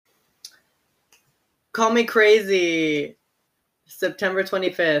Call Me Crazy, September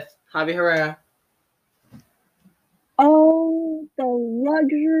 25th. Javi Herrera. Oh, the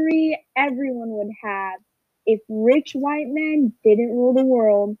luxury everyone would have if rich white men didn't rule the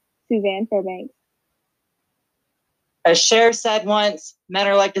world. Suzanne Fairbanks. As Cher said once, men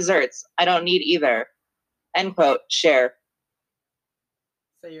are like desserts. I don't need either. End quote. Cher.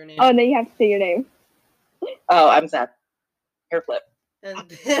 Say your name. Oh, then you have to say your name. Oh, I'm sad. Hair flip.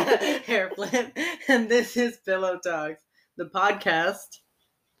 And hair flip. And this is Pillow Talks, the podcast.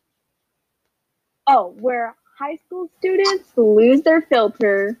 Oh, where high school students lose their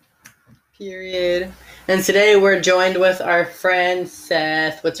filter. Period. And today we're joined with our friend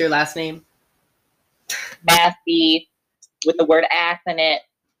Seth. What's your last name? Nasty. With the word ass in it.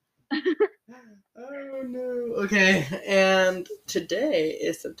 Oh no. Okay, and today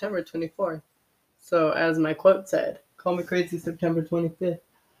is September 24th. So as my quote said, Call Me Crazy September 25th.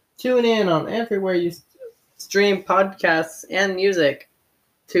 Tune in on everywhere you stream podcasts and music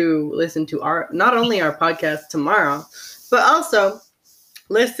to listen to not only our podcast tomorrow, but also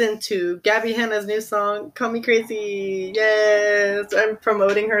listen to Gabby Hanna's new song, Call Me Crazy. Yes, I'm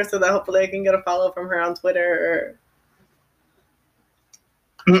promoting her so that hopefully I can get a follow from her on Twitter.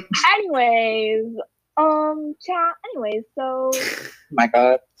 Anyways, chat. Anyways, so My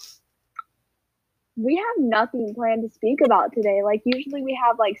God. we have nothing planned to speak about today. Like usually we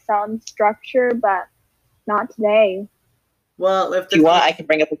have like some structure, but not today. Well, If you want, I can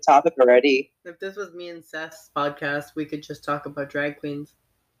bring up a topic already. If this was me and Seth's podcast, we could just talk about drag queens.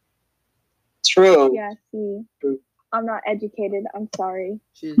 True. Yeah, see. I'm not educated. I'm sorry.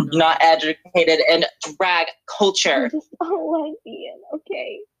 She's Not educated in drag culture. I'm just a lesbian,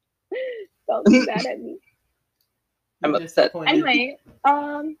 okay? Don't do that at me. I'm upset. Anyway,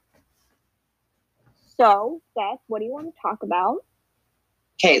 so, Seth, what do you want to talk about?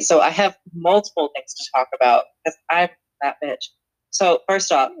 Okay, so I have multiple things to talk about because I'm that bitch. So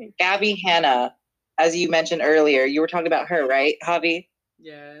first off, Gabby Hanna, as you mentioned earlier, you were talking about her, right, Javi?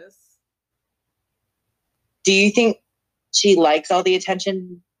 Yes. Do you think she likes all the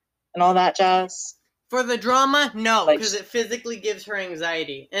attention and all that jazz? For the drama, no, Like- because it physically gives her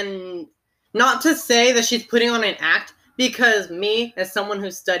anxiety. And not to say that she's putting on an act, because me, as someone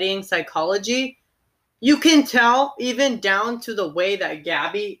who's studying psychology, you can tell even down to the way that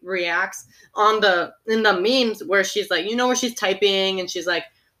Gabby reacts in the memes where she's like, you know, where she's typing and she's like,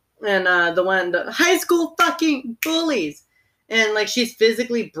 and the high school fucking bullies, and like she's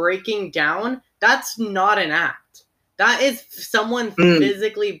physically breaking down. That's not an act. That is someone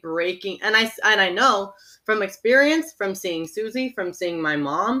physically breaking. And I know from experience, from seeing Susie, from seeing my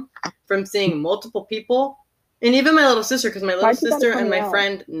mom, from seeing multiple people, and even my little sister, because my little sister and my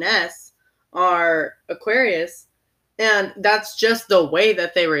friend Ness are Aquarius, and that's just the way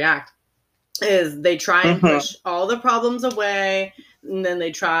that they react. Is they try and push all the problems away, and then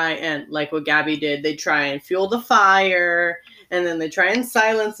they try and, like what Gabby did, they try and fuel the fire, and then they try and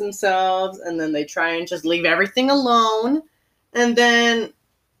silence themselves, and then they try and just leave everything alone, and then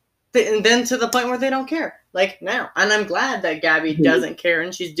to the point where they don't care, like now. And I'm glad that Gabby doesn't care,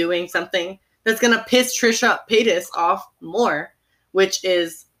 and she's doing something that's gonna piss Trisha Paytas off more, which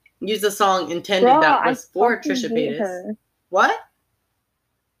is use a song intended that was for Trisha Paytas. What?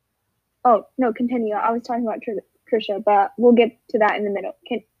 Oh, no, continue. I was talking about Trisha, but we'll get to that in the middle.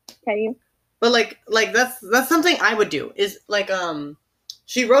 Can you? But like that's something I would do. Is like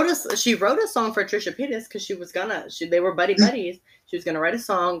she wrote a song for Trisha Paytas because they were buddies. She was gonna write a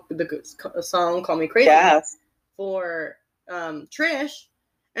song Call Me Crazy for Trish,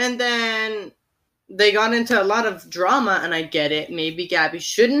 and then they got into a lot of drama, and I get it. Maybe Gabby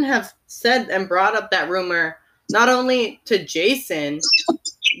shouldn't have said and brought up that rumor not only to Jason,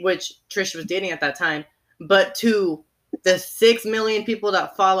 which Trish was dating at that time, but to the 6 million people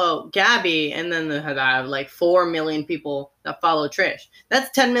that follow Gabby, and then they have like 4 million people that follow Trish. That's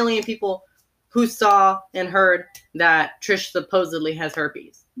 10 million people who saw and heard that Trish supposedly has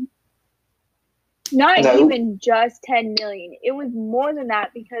herpes. Not even just 10 million. It was more than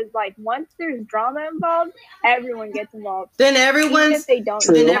that because, like, once there's drama involved, everyone gets involved. Then everyone hates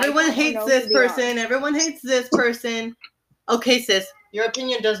this person. Are. Everyone hates this person. Okay, sis, your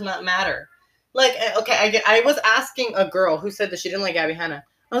opinion does not matter. Like, okay, I was asking a girl who said that she didn't like Gabby Hanna.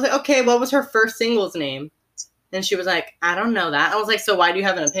 I was like, okay, what was her first single's name? And she was like, I don't know that. I was like, so why do you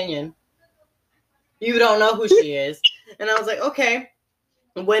have an opinion? You don't know who she is. And I was like, okay,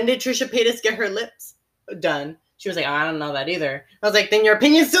 when did Trisha Paytas get her lips done? She was like, I don't know that either. I was like, then your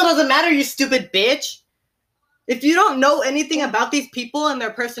opinion still doesn't matter, you stupid bitch. If you don't know anything about these people and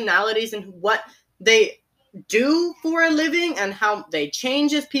their personalities and what they do for a living and how they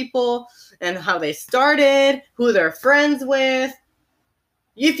change as people and how they started, who they're friends with.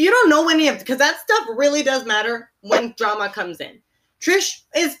 If you don't know any of, because that stuff really does matter when drama comes in. Trish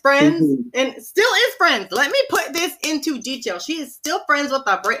is friends and still is friends. Let me put this into detail. She is still friends with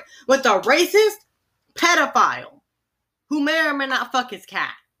a racist pedophile who may or may not fuck his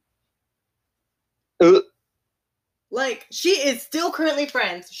cat. Like, she is still currently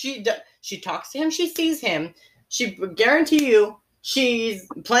friends. She talks to him. She sees him. She guarantee you she's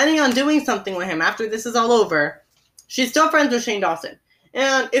planning on doing something with him after this is all over. She's still friends with Shane Dawson.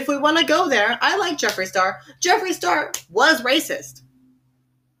 And if we want to go there, I like Jeffree Star. Jeffree Star was racist.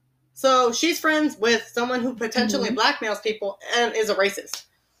 So she's friends with someone who potentially blackmails people and is a racist.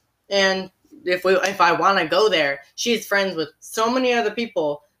 And if I want to go there, she's friends with so many other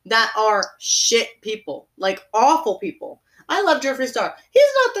people that are shit people, like awful people. I love Jeffree Star. He's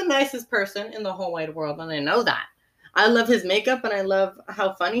not the nicest person in the whole wide world, and I know that. I love his makeup, and I love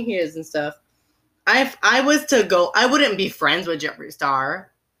how funny he is and stuff. If I was to go, I wouldn't be friends with Jeffree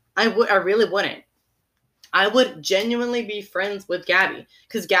Star. I really wouldn't. I would genuinely be friends with Gabby,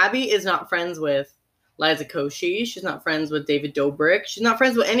 because Gabby is not friends with Liza Koshy. She's not friends with David Dobrik. She's not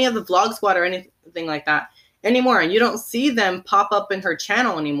friends with any of the Vlog Squad or anything like that anymore. And you don't see them pop up in her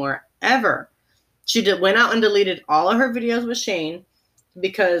channel anymore, ever. She went out and deleted all of her videos with Shane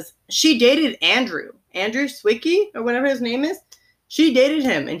because she dated Andrew Swicky, or whatever his name is. She dated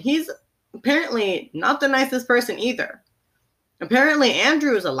him, and he's apparently not the nicest person either. Apparently,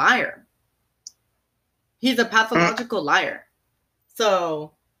 Andrew is a liar. He's a pathological liar.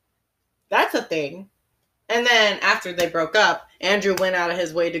 So, that's a thing. And then, after they broke up, Andrew went out of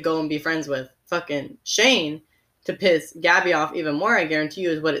his way to go and be friends with fucking Shane to piss Gabby off even more, I guarantee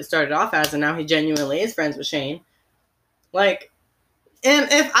you, is what it started off as, and now he genuinely is friends with Shane. Like, and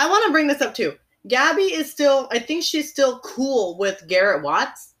if I want to bring this up too, Gabby is still, I think she's still cool with Garrett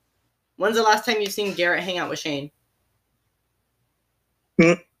Watts. When's the last time you've seen Garrett hang out with Shane?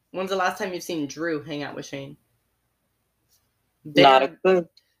 When's the last time you've seen Drew hang out with Shane? Not a clue.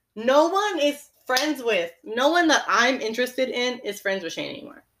 No one is friends with, no one that I'm interested in is friends with Shane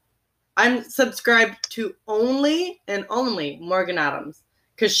anymore. I'm subscribed to only and only Morgan Adams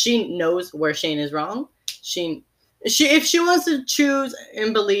because she knows where Shane is wrong. She if she wants to choose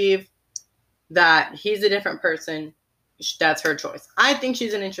and believe that he's a different person, that's her choice. I think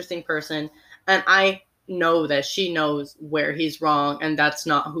she's an interesting person, and I know that she knows where he's wrong, and that's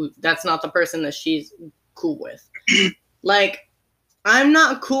not the person that she's cool with. Like, I'm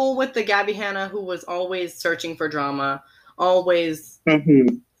not cool with the Gabby Hanna who was always searching for drama, always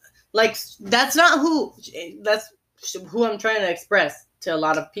like, that's who I'm trying to express to a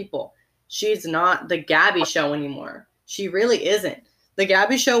lot of people. She's not the Gabby show anymore. She really isn't. The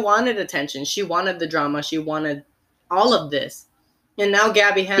Gabby show wanted attention. She wanted the drama. She wanted all of this. And now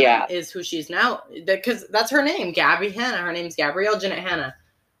Gabby Hanna is who she's now. Because that's her name, Gabby Hanna. Her name's Gabrielle Jeanette Hanna.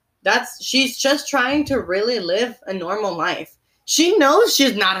 She's just trying to really live a normal life. She knows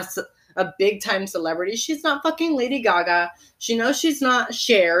she's not a big-time celebrity. She's not fucking Lady Gaga. She knows she's not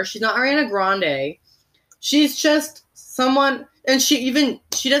Cher. She's not Ariana Grande. She's just someone, and she didn't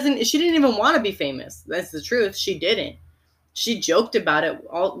even want to be famous. That's the truth. She didn't. She joked about it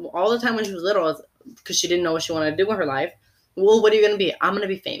all the time when she was little because she didn't know what she wanted to do with her life. Well, what are you going to be? I'm going to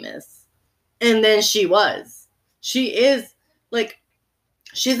be famous. And then she was. She is, like,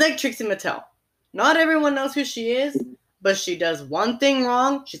 she's like Trixie Mattel. Not everyone knows who she is, but she does one thing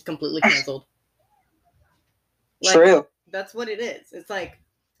wrong, she's completely canceled. Like, true. That's what it is. It's like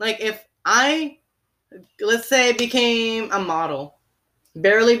if I, let's say, became a model,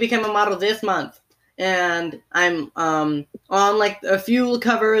 barely became a model this month, and I'm on like a few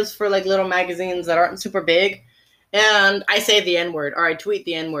covers for like little magazines that aren't super big, and I say the N-word or I tweet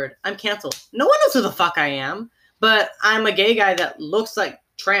the N-word, I'm canceled. No one knows who the fuck I am, but I'm a gay guy that looks like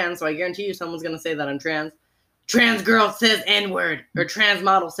trans, so I guarantee you someone's gonna say that I'm trans. Trans girl says N-word, or trans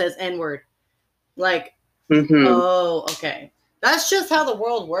model says N-word. Like, oh, okay. That's just how the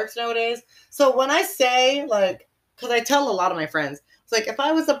world works nowadays. So when I say, like, because I tell a lot of my friends, it's like, if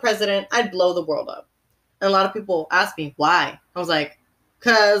I was the president, I'd blow the world up. And a lot of people ask me, why? I was like,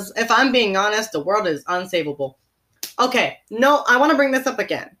 because if I'm being honest, the world is unsavable. Okay, no, I want to bring this up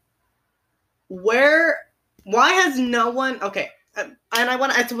again. Why has no one, okay, and I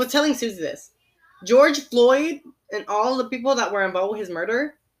was telling Susie this. George Floyd and all the people that were involved with his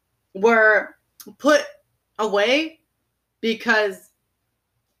murder were put away because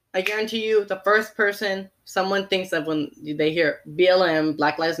I guarantee you the first person someone thinks of when they hear BLM,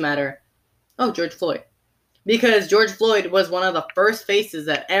 Black Lives Matter, oh, George Floyd. Because George Floyd was one of the first faces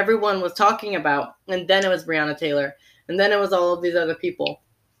that everyone was talking about, and then it was Breonna Taylor, and then it was all of these other people.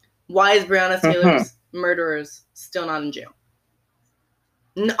 Why is Breonna Taylor's murderers still not in jail?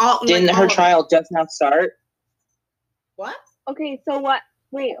 Didn't her trial just now start? What? Okay, so what?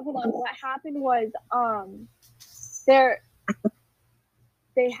 Wait, hold on. What happened was,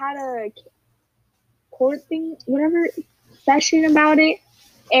 they had a court thing, whatever, session about it,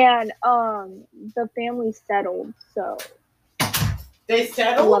 and the family settled. So they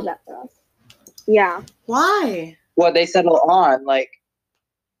settled. I love that for us. Yeah. Why? What they settle on? Like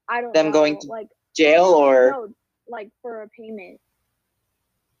I don't them know, going to like jail or no, like for a payment.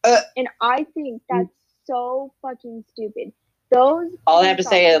 And I think that's so fucking stupid. Those all I have to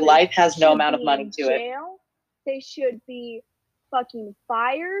say is life has no amount of money to it. They should be fucking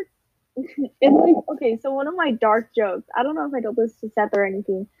fired. And like, okay, so one of my dark jokes, I don't know if I told this to Seth or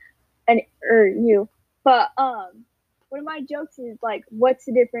anything, or you, but one of my jokes is like, what's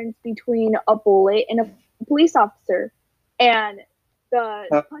the difference between a bullet and a police officer? And the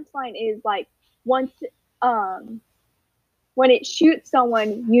punchline is like, once when it shoots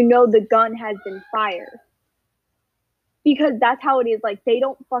someone, you know the gun has been fired. Because that's how it is. Like, they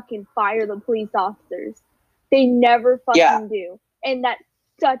don't fucking fire the police officers. They never fucking do. And that's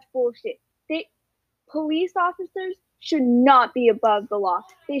such bullshit. Police officers should not be above the law.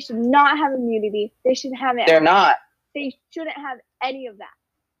 They should not have immunity. They should have it. They're not. They shouldn't have any of that.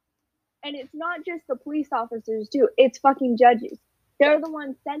 And it's not just the police officers, too. It's fucking judges. They're the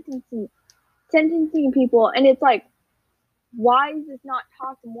ones sentencing people. And it's like, why is this not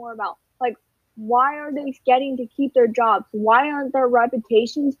talked more about? Like, why are they getting to keep their jobs? Why aren't their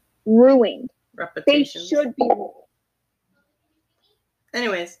reputations ruined? They should be ruined.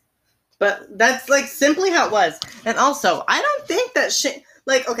 Anyways, but that's like simply how it was. And also, I don't think that shit.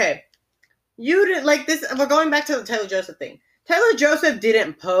 Like, okay, you didn't like this. We're going back to the Taylor Joseph thing. Taylor Joseph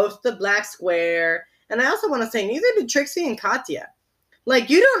didn't post the black square, and I also want to say neither did Trixie and Katya. Like,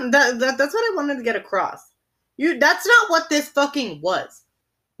 you don't. That's what I wanted to get across. That's not what this fucking was.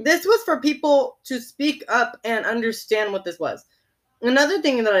 This was for people to speak up and understand what this was. Another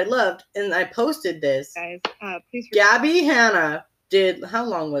thing that I loved, and I posted this. Guys, please. Gabby Hanna did. How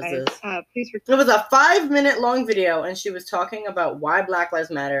long was this? Please. It was a 5-minute long video, and she was talking about why Black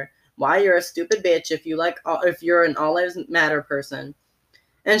Lives Matter, why you're a stupid bitch if you're an All Lives Matter person,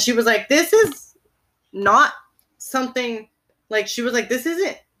 and she was like, "This is not something." Like, she was like, "This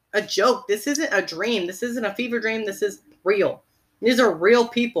isn't a joke. This isn't a dream. This isn't a fever dream. This is real. These are real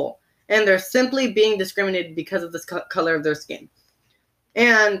people, and they're simply being discriminated because of the color of their skin."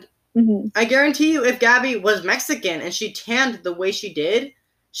 And I guarantee you, if Gabby was Mexican and she tanned the way she did,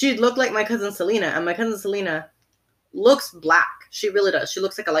 she'd look like my cousin Selena. And my cousin Selena looks black. She really does. She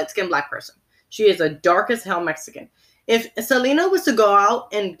looks like a light-skinned black person. She is a dark as hell Mexican. If Selena was to go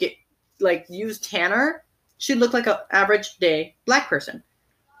out and use tanner, she'd look like an average day black person.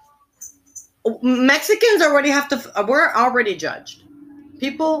 Mexicans we're already judged.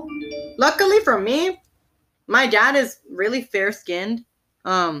 People, luckily for me, my dad is really fair-skinned.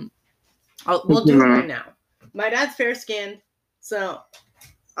 We'll do it right now. My dad's fair-skinned, so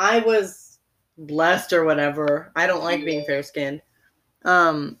I was blessed or whatever. I don't like being fair-skinned.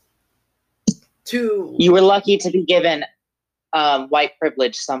 You were lucky to be given white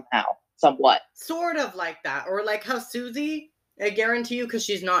privilege somehow, somewhat. Sort of like that, or like how Susie, I guarantee you, because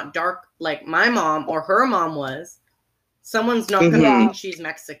she's not dark like my mom or her mom was, someone's not gonna think she's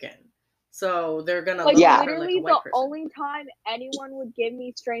Mexican. So they're gonna look at her like a white person. The only time anyone would give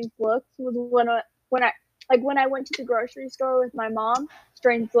me strange looks was when I went to the grocery store with my mom,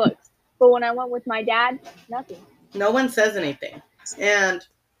 strange looks. But when I went with my dad, nothing. No one says anything. And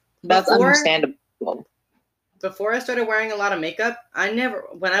that's understandable. Before I started wearing a lot of makeup,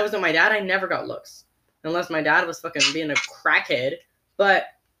 when I was with my dad, I never got looks. Unless my dad was fucking being a crackhead. But,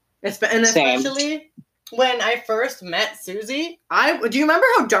 especially when I first met Susie, do you remember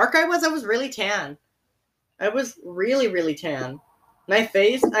how dark I was? I was really tan. I was really, really tan. My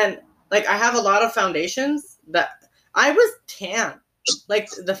face, and I have a lot of foundations that I was tan. Like,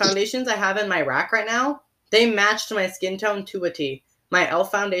 the foundations I have in my rack right now, they matched my skin tone to a T. My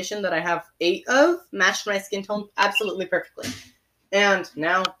e.l.f. foundation that I have 8 of matched my skin tone absolutely perfectly. And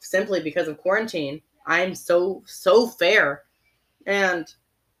now, simply because of quarantine, I'm so fair. And,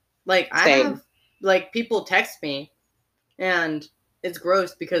 I have, people text me, and it's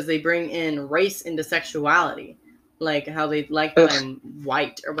gross because they bring in race into sexuality. Like, how they like that I'm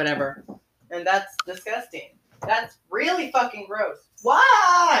white or whatever. And that's disgusting. That's really fucking gross.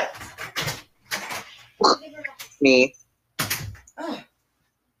 What? Me.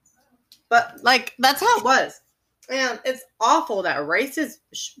 But like that's how it was, and it's awful that race is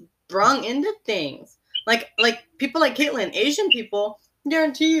sprung into things. Like people like Caitlyn, Asian people.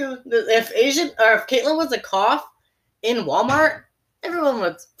 Guarantee you, that if Caitlyn was a cough in Walmart, everyone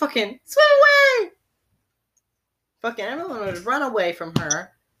would fucking swim away. Fucking everyone would run away from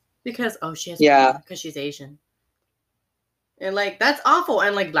her because she has because she's Asian. And like that's awful.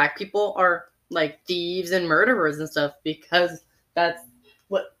 And like black people are like thieves and murderers and stuff because that's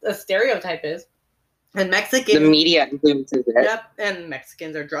what a stereotype is. And Mexicans, the media influences it. Yep, and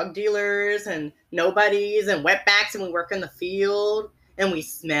Mexicans are drug dealers and nobodies and wetbacks, and we work in the field and we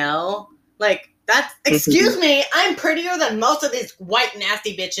smell like that's. Excuse me, I'm prettier than most of these white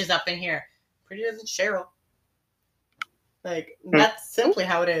nasty bitches up in here. Prettier than Cheryl. Like that's simply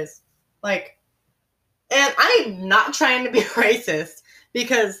how it is. Like, and I'm not trying to be racist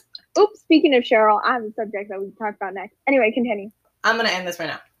because. Oops, speaking of Cheryl, I have a subject that we can talk about next. Anyway, continue. I'm gonna end this right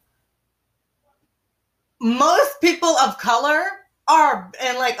now. Most people of color are,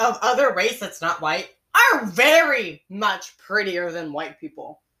 and like of other race that's not white, are very much prettier than white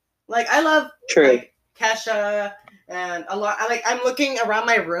people. Like I love like Kesha and a lot. I'm looking around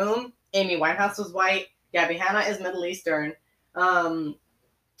my room. Amy Winehouse was white. Gabby Hanna is Middle Eastern. Margot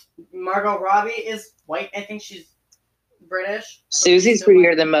Robbie is white. I think she's British. Susie's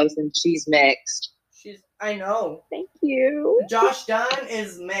prettier than most, and she's mixed. I know. Thank you. Josh Dunn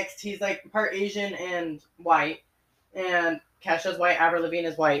is mixed. He's like part Asian and white. And Kesha's white. Avril Lavigne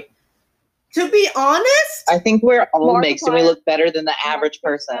is white. To be honest, I think we're all mixed and we look better than the average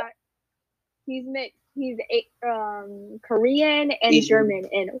person. He's mixed. He's Korean and Asian. German.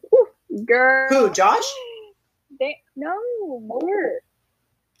 And girl. Who, Josh? No, more.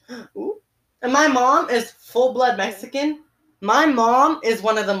 Ooh. And my mom is full blood Mexican. My mom is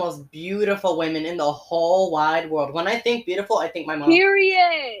one of the most beautiful women in the whole wide world. When I think beautiful, I think my mom.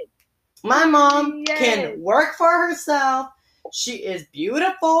 Period. My mom can work for herself. She is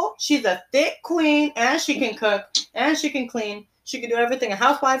beautiful. She's a thick queen, and she can cook, and she can clean. She can do everything a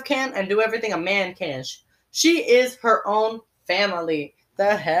housewife can and do everything a man can. She is her own family.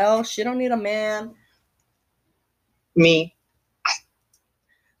 The hell? She don't need a man. Me.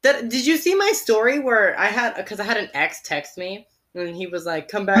 Did you see my story where I had an ex text me and he was like,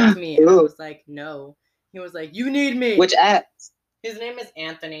 "Come back to me," and I was like, "No." He was like, "You need me." Which ex? His name is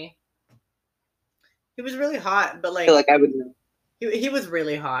Anthony. He was really hot, but like I feel like I would know. He was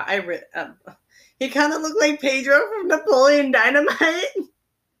really hot. He kind of looked like Pedro from Napoleon Dynamite.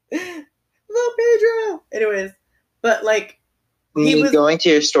 Little Pedro. Anyways, but like he was going to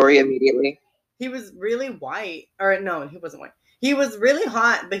your story immediately. He was really white, or no, he wasn't white. He was really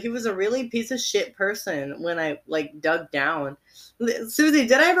hot, but he was a really piece of shit person when I like dug down. Susie,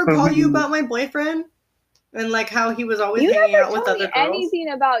 did I ever call you about my boyfriend? And like how he was always hanging out with other girls? You never told me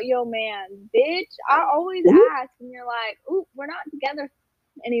anything about your man, bitch. I always ask, and you're like, "Ooh, we're not together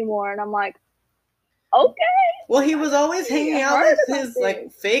anymore," and I'm like, "Okay." Well, he was always hanging out with his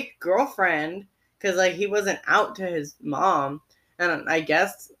like fake girlfriend because like he wasn't out to his mom, and I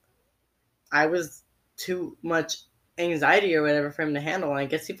guess I was too much anxiety or whatever for him to handle. And I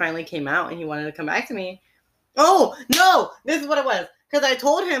guess he finally came out and he wanted to come back to me. Oh no, this is what it was. Because I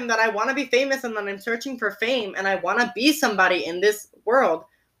told him that I want to be famous and that I'm searching for fame and I want to be somebody in this world.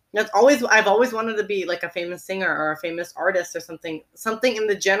 I've always wanted to be like a famous singer or a famous artist or something in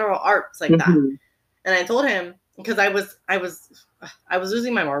the general arts like that. And I told him because I was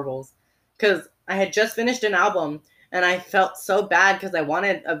losing my marbles because I had just finished an album and I felt so bad because I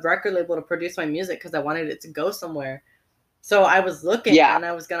wanted a record label to produce my music because I wanted it to go somewhere. So I was looking and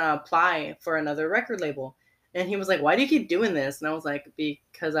I was going to apply for another record label. And he was like, "Why do you keep doing this?" And I was like,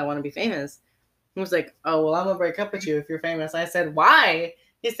 "Because I want to be famous." He was like, "Oh, well, I'm going to break up with you if you're famous." I said, "Why?"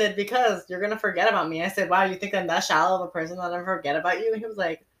 He said, "Because you're going to forget about me." I said, "Wow, you think I'm that shallow of a person that I'll forget about you?" And he was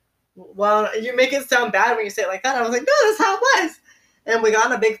like, "Well, you make it sound bad when you say it like that." I was like, "No, that's how it was." And we got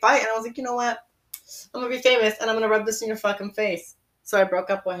in a big fight. And I was like, "You know what? I'm going to be famous and I'm going to rub this in your fucking face." So I broke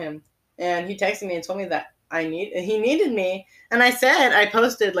up with him. And he texted me and told me that he needed me. And I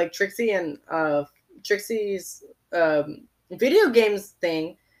posted like Trixie's video games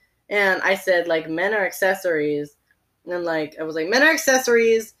thing, and I said like men are accessories, and like I was like men are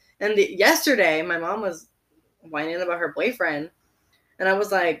accessories. And yesterday my mom was whining about her boyfriend, and I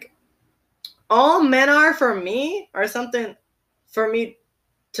was like, all men are for me are something for me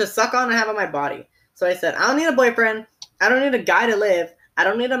to suck on and have on my body. So I said, I don't need a boyfriend, I don't need a guy to live, I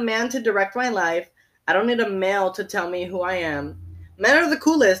don't need a man to direct my life, I don't need a male to tell me who I am. Men are the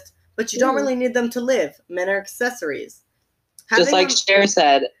coolest, but you don't really need them to live. Men are accessories. Just like Cher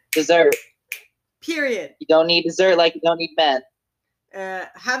said, dessert. Period. You don't need dessert like you don't need men.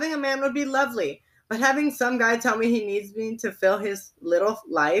 Having a man would be lovely, but having some guy tell me he needs me to fill his little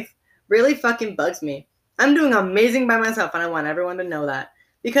life really fucking bugs me. I'm doing amazing by myself, and I want everyone to know that.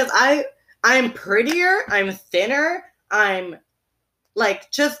 Because I'm prettier, I'm thinner, I'm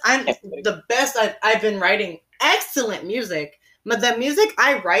the best. I've been writing excellent music, but the music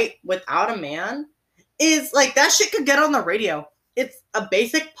I write without a man is like that shit could get on the radio. It's a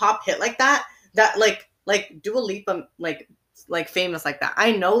basic pop hit like that like Dua Lipa like famous like that.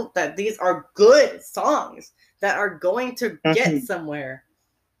 I know that these are good songs that are going to get somewhere.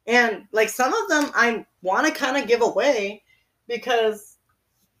 And like some of them I want to kind of give away because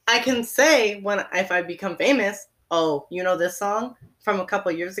I can say if I become famous, oh, you know this song from a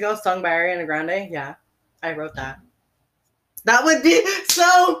couple years ago, sung by Ariana Grande? Yeah, I wrote that. That would be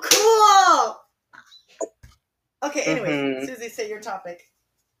so cool! Okay, anyways, Susie, say your topic.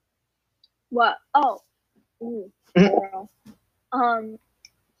 What? Oh. Ooh, Cheryl.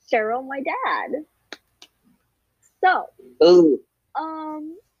 Cheryl, my dad. So,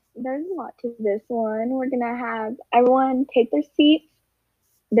 there's a lot to this one. We're gonna have everyone take their seats.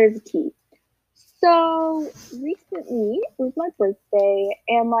 There's a tea. So recently, it was my birthday,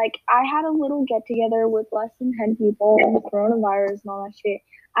 and like I had a little get together with less than 10 people and the coronavirus and all that shit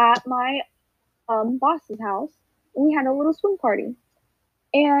at my boss's house. And we had a little swing party.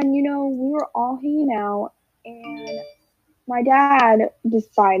 And you know, we were all hanging out, and my dad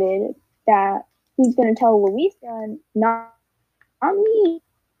decided that he's gonna tell Louisa, not me,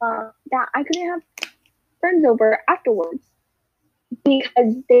 that I couldn't have friends over afterwards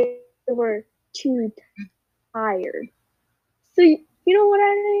because they were too tired. So you know what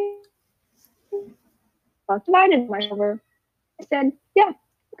I did? I didn't come over. I said, "Yeah,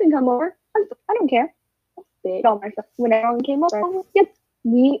 you can come over. I don't care." I told myself when everyone came over, yep,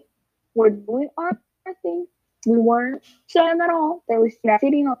 we were doing our thing. We weren't shutting at all. They were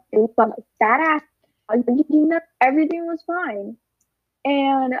sitting on like that ass. Everything was fine.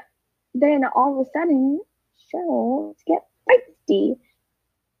 And then all of a sudden, Cheryl get feisty.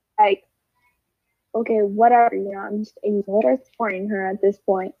 Like, okay, whatever, you know, I'm just ignoring her at this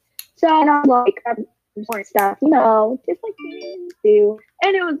point. So I'm like, I'm ignoring stuff, you know, just like you do.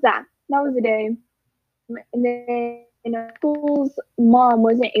 And it was that. That was the day. And then Michael's mom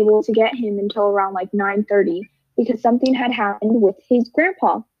wasn't able to get him until around like 9:30 because something had happened with his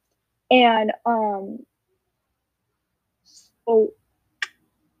grandpa. And so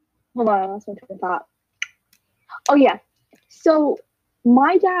hold on, I lost my train of thought. Oh yeah. So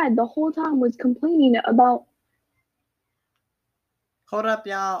my dad the whole time was complaining about. Hold up,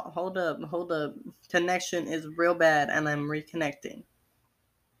 y'all. Hold up. Connection is real bad, and I'm reconnecting.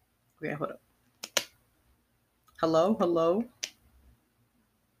 Okay, hold up. Hello?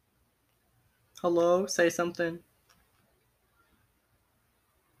 Hello? Say something.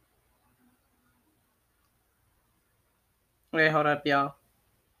 Okay, hold up, y'all.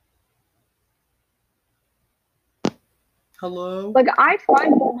 Hello? Like, I tried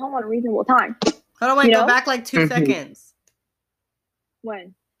going home on a reasonable time. Hold on, wait, go back like 2 seconds.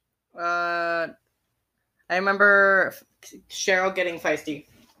 When? I remember Cheryl getting feisty.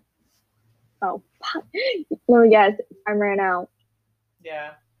 Oh, well, yes, I ran out.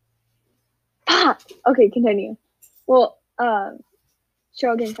 Yeah. Okay, continue. Well,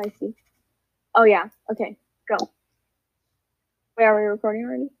 Cheryl getting feisty. Oh yeah. Okay, go. Wait, are we recording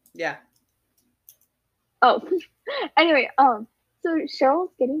already? Yeah. Oh, anyway, so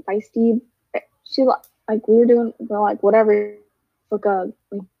Cheryl's getting feisty. She like we're like whatever. Look, like,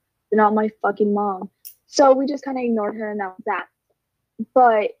 you're not my fucking mom. So we just kind of ignored her, and that was that.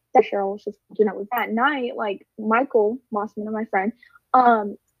 But that Cheryl was just with that night. Like Michael Mossman, my friend,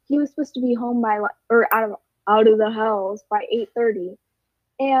 he was supposed to be home by out of the house by 8:30,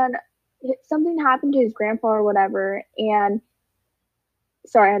 and something happened to his grandpa or whatever. And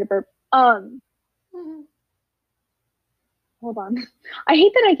sorry, I had to burp. Hold on. I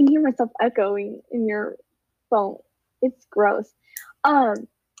hate that I can hear myself echoing in your phone. It's gross.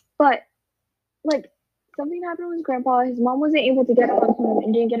 But like something happened with his grandpa. His mom wasn't able to get him home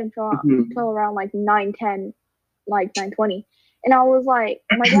and didn't get him until around like 9:10, like 9:20. And I was like,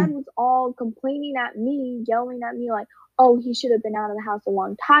 my dad was all complaining at me, yelling at me like, oh, he should have been out of the house a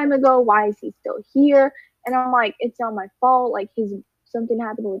long time ago. Why is he still here? And I'm like, it's not my fault. Like something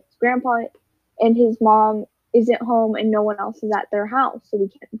happened with his grandpa and his mom isn't home and no one else is at their house. So we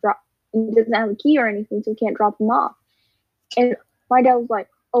can't drop, and he doesn't have a key or anything, so we can't drop him off. And my dad was like,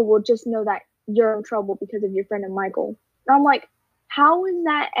 oh, well, just know that you're in trouble because of your friend and Michael. And I'm like, how is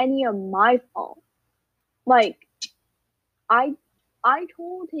that any of my fault? Like, I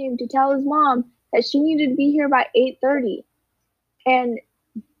told him to tell his mom that she needed to be here by 8:30. And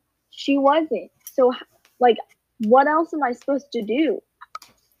she wasn't. So, like, what else am I supposed to do?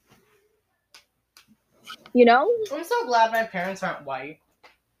 You know? I'm so glad my parents aren't white.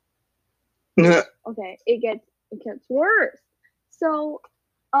 Okay, it gets worse. So,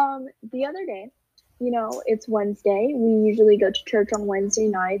 the other day, it's Wednesday. We usually go to church on Wednesday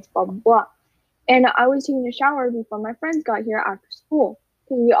nights, blah blah blah. And I was taking a shower before my friends got here after school.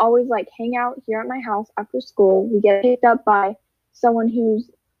 Because we always like hang out here at my house after school. We get picked up by someone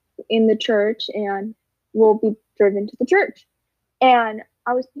who's in the church and we'll be driven to the church. And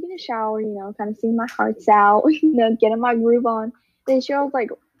I was taking a shower, kind of seeing my hearts out, getting my groove on. Then Cheryl's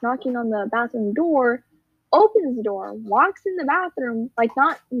like knocking on the bathroom door, opens the door, walks in the bathroom, like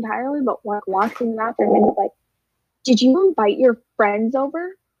not entirely, but like walks in the bathroom and is like, "Did you invite your friends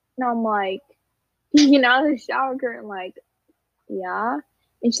over?" And I'm like, the shower curtain, like, yeah.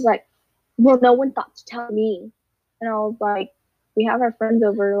 And she's like, "Well, no one thought to tell me." And I was like, "We have our friends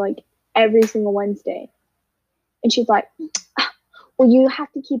over like every single Wednesday." And she's like, "Well, you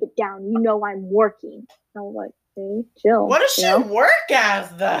have to keep it down. I'm working." And I was like, "Hey, chill." What does she work as?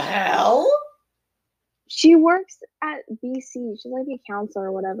 The hell? She works at BC. She's like a counselor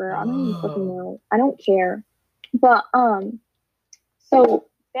or whatever. I don't even fucking know. I don't care. But so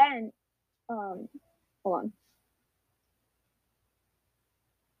then hold on.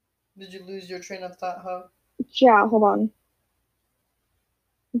 Did you lose your train of thought, huh? Yeah, hold on.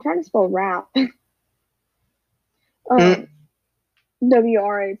 I'm trying to spell rap.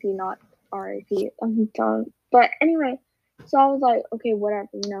 WRAP, not RAP. I'm done. But anyway, so I was like, okay, whatever,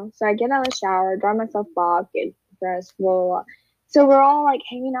 So I get out of the shower, dry myself off, get dressed, blah, blah, blah. So we're all like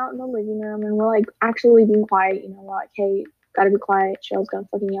hanging out in the living room and we're like actually being quiet, we're like, hey, gotta be quiet. Cheryl's gonna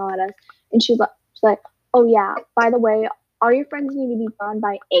fucking yell at us. And she's like, "Oh yeah, by the way, all your friends need to be gone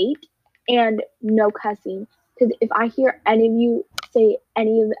by 8 and no cussing. Because if I hear any of you say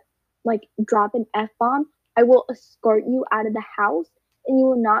any of like drop an F-bomb, I will escort you out of the house and you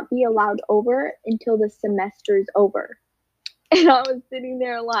will not be allowed over until the semester is over." And I was sitting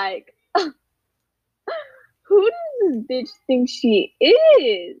there like, who does this bitch think she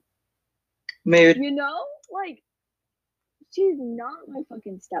is? Mood. Like, she's not my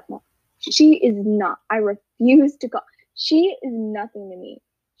fucking stepmom. She is not. I refuse to call. She is nothing to me.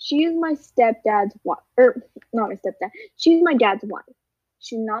 She is my stepdad's wife. Or, not my stepdad. She's my dad's wife.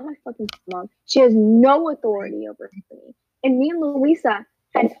 She's not my fucking mom. She has no authority over me. And me and Louisa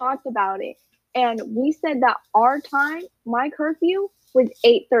had talked about it. And we said that our time, my curfew, was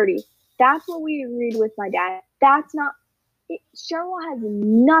 8:30. That's what we agreed with my dad. That's not... Cheryl has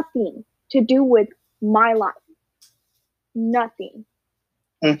nothing to do with my life. Nothing.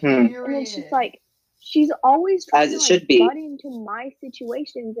 Mm-hmm. And it's just like, she's always trying As to it should be. butt into my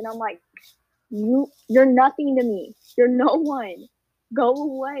situations. And I'm like, you're nothing to me. You're no one. Go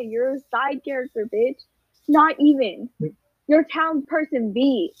away. You're a side character, bitch. Not even. You're townsperson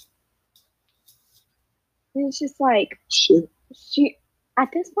B. And it's just like, she, at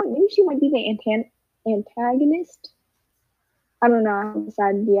this point, maybe she might be the antagonist. I don't know. I haven't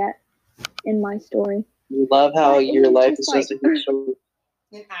decided yet in my story. You love how your life is just a huge story.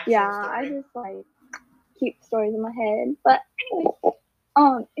 Yeah, I just like keep stories in my head. But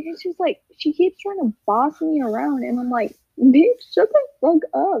anyway, it's just like she keeps trying to boss me around, and I'm like, bitch, shut the fuck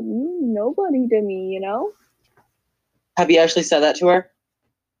up. You nobody to me, Have you actually said that to her?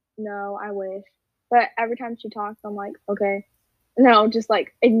 No, I wish. But every time she talks, I'm like, okay. And then I'll just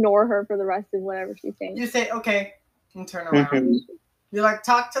like ignore her for the rest of whatever she's saying. You say, okay, and turn around. Mm-hmm. You like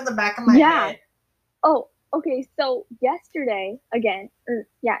talk to the back of my head. Oh, okay. So yesterday, again,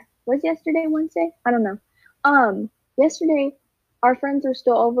 was yesterday Wednesday? I don't know. Yesterday, our friends were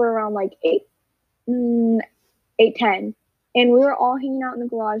still over around like 8:10, and we were all hanging out in the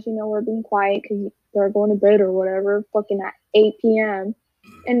garage. We're being quiet because they're going to bed or whatever, fucking at 8 p.m.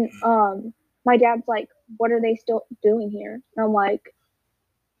 And my dad's like, "What are they still doing here?" And I'm like,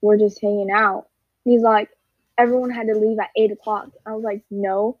 "We're just hanging out." He's like, "Everyone had to leave at 8 o'clock." I was like,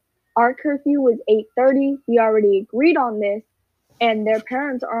 "No, our curfew was 8:30. We already agreed on this, and their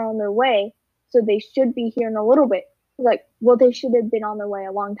parents are on their way, so they should be here in a little bit." He's like, "Well, they should have been on their way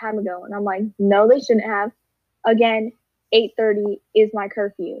a long time ago." And I'm like, "No, they shouldn't have. Again, 8:30 is my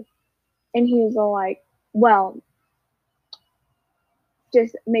curfew." And he was all like, "Well,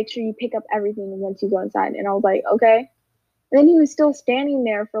 just make sure you pick up everything once you go inside." And I was like, "Okay." And then he was still standing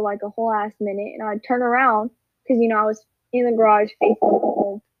there for like a whole ass minute, and I'd turn around because I was in the garage facing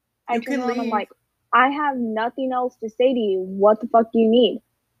home. I turn around, I'm like, "I have nothing else to say to you. What the fuck do you need?"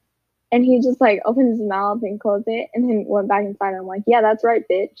 And he just like opened his mouth and closed it, and then went back inside. I'm like, "Yeah, that's right,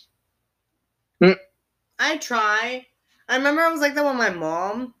 bitch." I try. I remember I was like that with my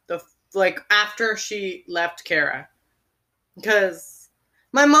mom, after she left Kara. Because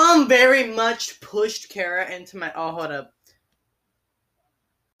my mom very much pushed Kara into my... Oh, hold up.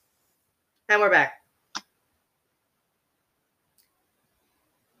 And we're back.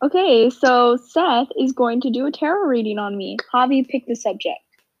 Okay, so Seth is going to do a tarot reading on me. Javi, pick the subject.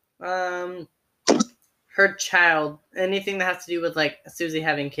 Her child. Anything that has to do with, like, Susie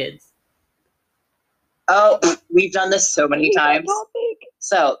having kids. Oh, we've done this so many times.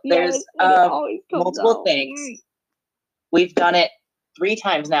 So there's multiple things. We've done it 3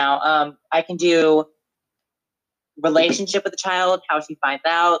 times now. I can do relationship with the child, how she finds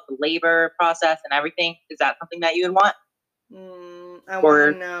out, the labor process, and everything. Is that something that you would want? I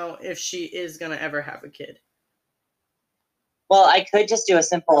want to know if she is going to ever have a kid. Well, I could just do a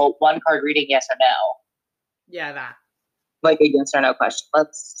simple 1-card reading, yes or no. Yeah, that. Like a yes or no question.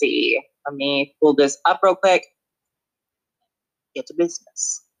 Let's see. Let me pull this up real quick. Get to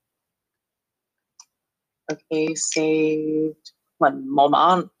business. Okay, saved. One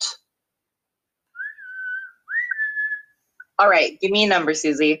moment. All right, give me a number,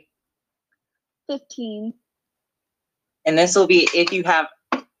 Susie. 15. And this will be if you have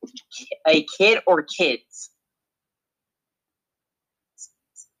a kid or kids.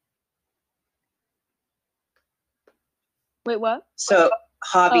 Wait, what? So,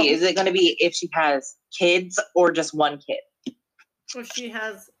 Javi, is it going to be if she has kids or just one kid? Well, she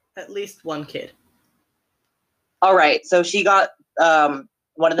has at least one kid. All right, so she got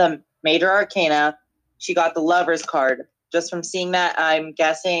one of the major arcana. She got the Lover's card. Just from seeing that, I'm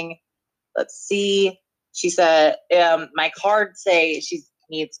guessing, let's see. She said, my cards say she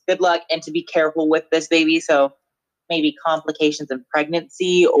needs good luck and to be careful with this baby. So maybe complications in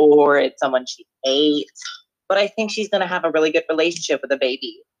pregnancy or it's someone she hates. But I think she's going to have a really good relationship with the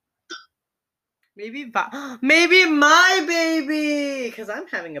baby. Maybe my baby! Because I'm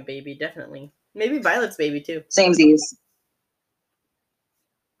having a baby, definitely. Maybe Violet's baby, too. Samesies.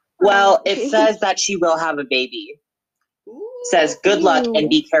 Well, it says that she will have a baby. Ooh. Says good luck and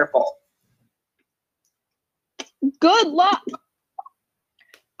be careful. Good luck.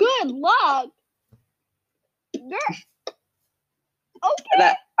 Good luck. Okay.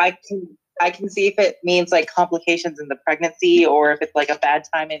 That I can see if it means like complications in the pregnancy or if it's like a bad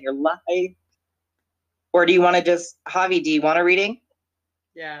time in your life. Or do you want to just, Javi, do you want a reading?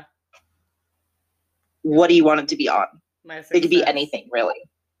 Yeah. What do you want it to be on? My success. It could be anything, really.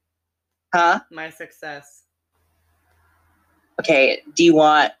 Huh? My success. Okay, do you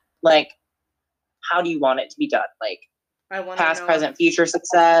want, like, how do you want it to be done? Like, I want past, present, future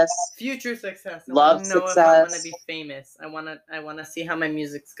success? Future success. I love know success. If I want to be famous. I want to see how my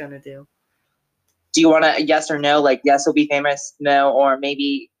music's going to do. Do you want a yes or no? Like, yes, will be famous, no, or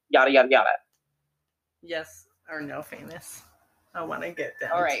maybe yada, yada, yada. Yes or no famous. I want to get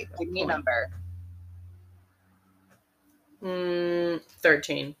down. All right, give me a number.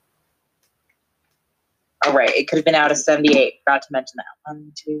 13. All right, it could have been out of 78. Forgot to mention that.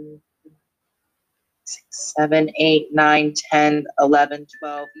 1, 2, 3, 6, 7, 8, 9, 10, 11,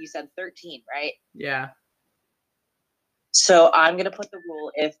 12. You said 13, right? Yeah. So I'm going to put the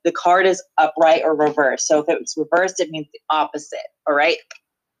rule if the card is upright or reversed. So if it's reversed, it means the opposite. All right?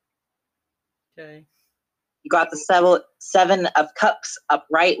 Okay. You got the 7 of Cups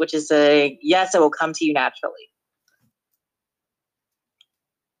upright, which is a yes, it will come to you naturally.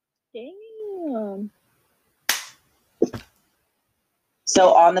 Damn.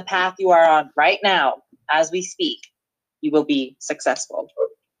 So on the path you are on right now, as we speak, you will be successful.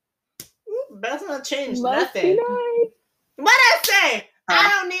 Ooh, that's not change Must nothing. be nice. What I say? I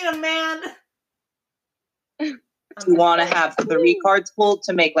don't need a man. You want to have 3 cards pulled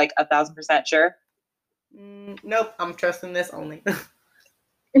to make like 1,000% sure? Nope, I'm trusting this only.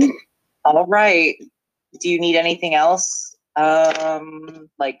 All right. Do you need anything else?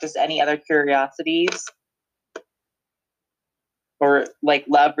 Like just any other curiosities? Or like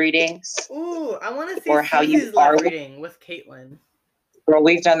love readings? Ooh, I want to see or how Susie's you are love reading with Caitlin. Girl,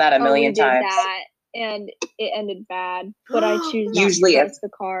 we've done that a million times. We did that, and it ended bad. But I choose not Usually to trust the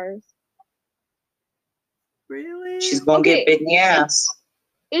cars. Really? She's gonna get bit in the ass.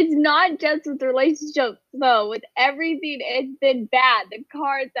 It's not just with relationships, though. With everything, it's been bad. The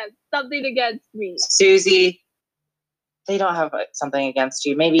cards have something against me. Susie, they don't have something against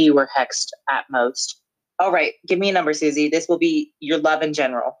you. Maybe you were hexed at most. All right, give me a number, Susie. This will be your love in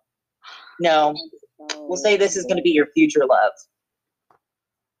general. No, we'll say this is going to be your future love.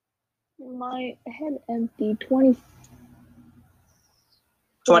 My head empty. 20.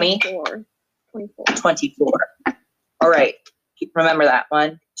 20? 24. 24. All right. Remember that.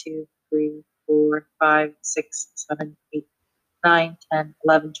 1, 2, 3, 4, 5, 6, 7, 8, 9, 10,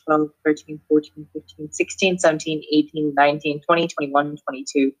 11, 12, 13, 14, 15, 16, 17, 18, 19, 20, 21,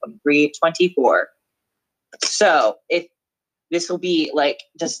 22, 23, 24. So if this will be like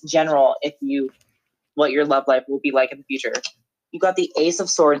just general, what your love life will be like in the future. You got the Ace of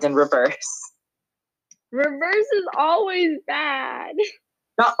Swords in reverse. Reverse is always bad.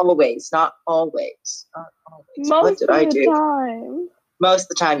 Not always. What Most did of I the do? time. Most of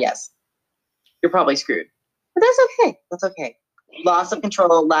the time, yes. You're probably screwed. But that's okay. Loss of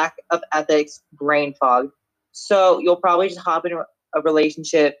control, lack of ethics, brain fog. So you'll probably just hop in a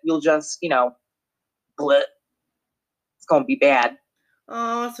relationship. You'll just, bleh. It's going to be bad.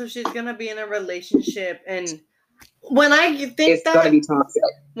 Oh, so she's gonna be in a relationship, and when I think It's going to be toxic.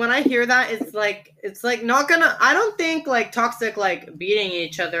 when I hear that, it's like not gonna. I don't think like toxic, like beating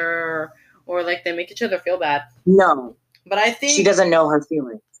each other or like they make each other feel bad. No. But I think She doesn't know her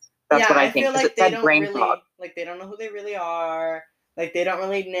feelings. That's what I think. feel like they don't they don't know who they really are. Like they don't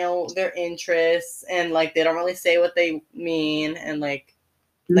really know their interests, and like they don't really say what they mean, and like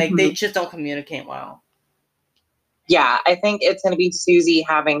they just don't communicate well. Yeah, I think it's going to be Susie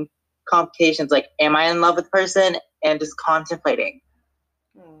having complications like, am I in love with the person? And just contemplating.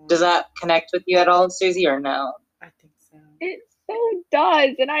 Does that connect with you at all, Susie, or no? I think so. It so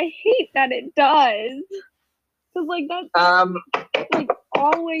does, and I hate that it does. Because, like, that's, like,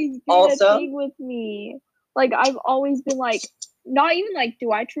 always been a thing with me. Like, I've always been, like, not even, like,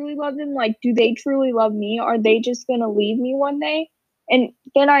 do I truly love them? Like, do they truly love me? Are they just going to leave me one day? And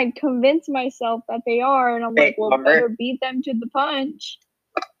then I convince myself that they are, and I'm like, well, better beat them to the punch.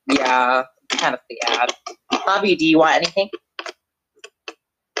 Yeah, kind of sad. Bobby, do you want anything?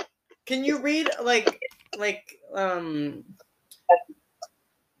 Can you read,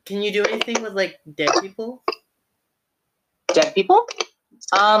 can you do anything with, like, dead people? Dead people?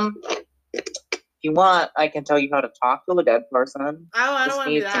 If you want, I can tell you how to talk to a dead person. I don't want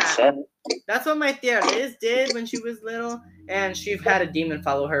to do that. That's what my therapist did when she was little, and she had a demon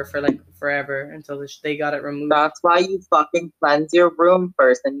follow her for like forever until they got it removed. That's why you fucking cleanse your room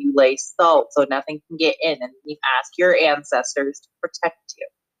first, and you lay salt so nothing can get in, and you ask your ancestors to protect you.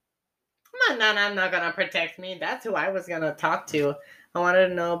 My nana not gonna protect me. That's who I was gonna talk to. I wanted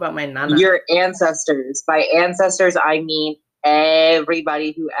to know about my nana. Your ancestors. By ancestors, I mean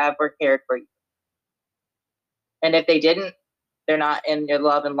everybody who ever cared for you. And if they didn't, they're not in your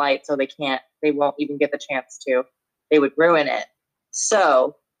love and light, so they won't even get the chance to. They would ruin it.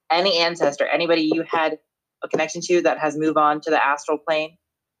 So, any ancestor, anybody you had a connection to that has moved on to the astral plane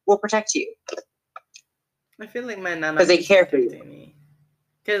will protect you. I feel like my nana, because they care for you.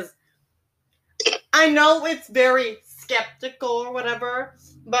 Because I know it's very skeptical or whatever,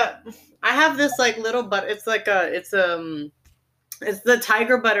 but I have this like little it's the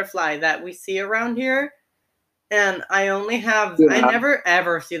tiger butterfly that we see around here. And I only have, I never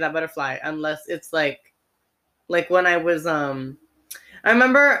ever see that butterfly unless it's like when I was, I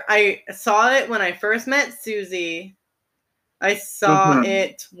remember I saw it when I first met Susie. I saw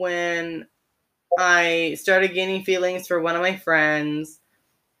it when I started gaining feelings for one of my friends.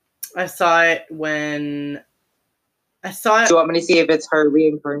 I saw it when I saw it. Do you want me to see if it's her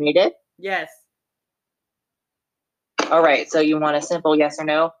reincarnated? Yes. All right. So you want a simple yes or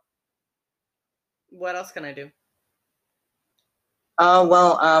no? What else can I do?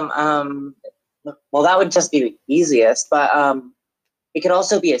 Well, that would just be the easiest, but it could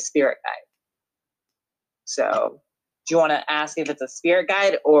also be a spirit guide. So, do you want to ask if it's a spirit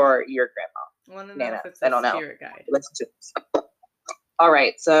guide or your grandma? I want to know if it's a spirit guide. Listen to this. All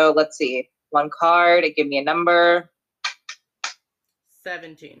right, so let's see. One card. Give me a number.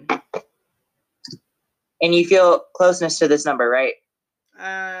 17. And you feel closeness to this number, right?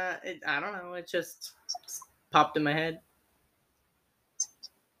 I don't know. It just popped in my head.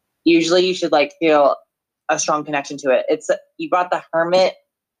 Usually you should feel a strong connection to it. You got the Hermit,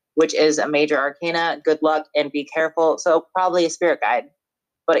 which is a major arcana. Good luck and be careful. So probably a spirit guide,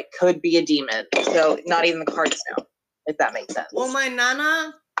 but it could be a demon. So not even the cards know, if that makes sense. Well, my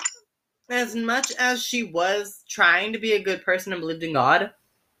nana, as much as she was trying to be a good person and believed in God,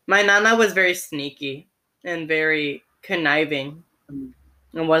 my nana was very sneaky and very conniving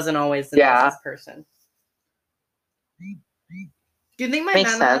and wasn't always the nicest person. Do you think my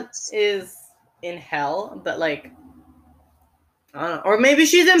nana is in hell, but I don't know, or maybe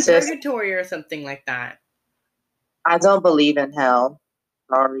she's in purgatory or something like that? I don't believe in hell.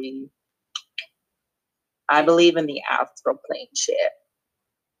 Sorry. I believe in the astral plane shit.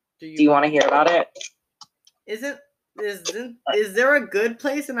 Do you want to hear about it? Is there a good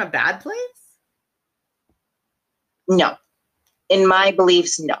place and a bad place? No. In my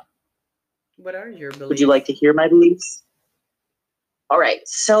beliefs, no. What are your beliefs? Would you like to hear my beliefs? All right.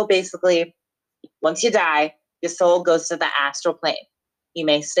 So basically, once you die, your soul goes to the astral plane. You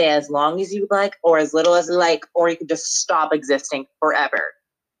may stay as long as you like or as little as you like, or you can just stop existing forever.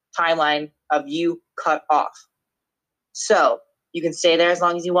 Timeline of you cut off. So you can stay there as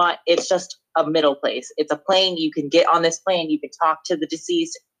long as you want. It's just a middle place. It's a plane. You can get on this plane. You can talk to the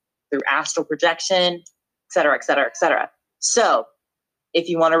deceased through astral projection, et cetera, et cetera, et cetera. So if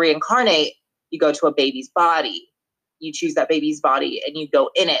you want to reincarnate, you go to a baby's body. You choose that baby's body and you go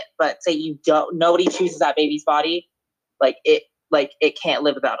in it. But say nobody chooses that baby's body, it can't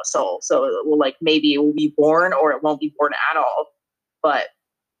live without a soul. So it will maybe it will be born or it won't be born at all, but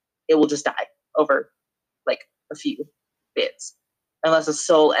it will just die over a few bits unless a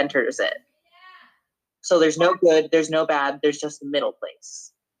soul enters it. So there's no good, there's no bad, there's just the middle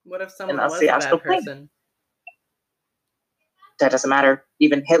place. What if someone was a bad person? That doesn't matter.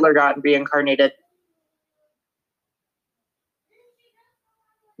 Even Hitler got reincarnated.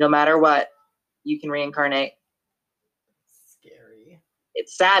 No matter what, you can reincarnate. Scary.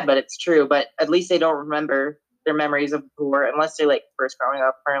 It's sad, but it's true. But at least they don't remember their memories of before, unless they first growing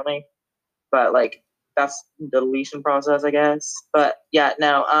up, apparently. But that's the deletion process, I guess. But yeah,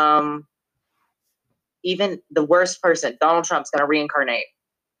 no. Even the worst person, Donald Trump's gonna reincarnate.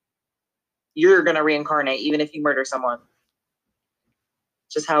 You're gonna reincarnate, even if you murder someone.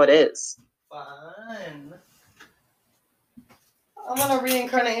 Just how it is. Fun. I'm gonna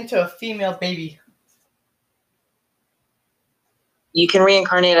reincarnate into a female baby. You can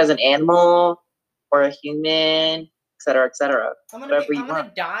reincarnate as an animal or a human, etc., etc. I'm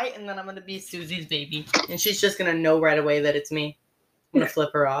gonna die, and then I'm gonna be Susie's baby, and she's just gonna know right away that it's me. I'm gonna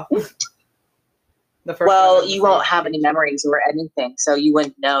flip her off. Well, you won't have any memories or anything, so you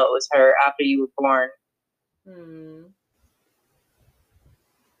wouldn't know it was her after you were born.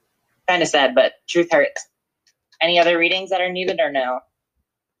 Kind of sad, but truth hurts. Any other readings that are needed or no?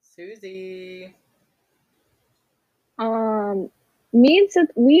 Susie. Me and Seth,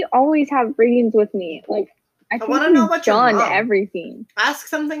 we always have readings with me. I want to know about your mom. Everything. Ask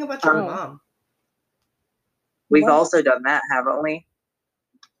something about your mom. We've also done that, haven't we?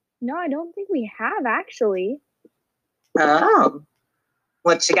 No, I don't think we have actually. Oh.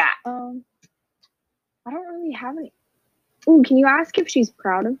 What you got? I don't really have any. Ooh, can you ask if she's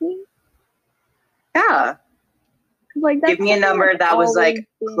proud of me? Yeah. That's give me a number that was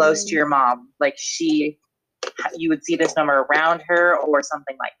close to your mom. You would see this number around her or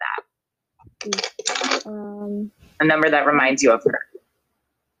something like that. A number that reminds you of her.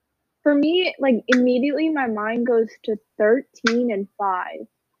 For me, immediately my mind goes to 13 and 5.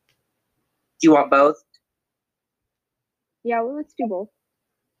 Do you want both? Yeah, well, let's do both.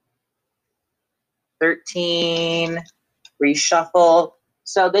 13, reshuffle.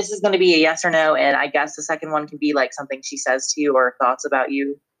 So this is going to be a yes or no, and I guess the second one can be something she says to you or thoughts about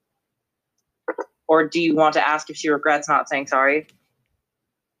you. Or do you want to ask if she regrets not saying sorry?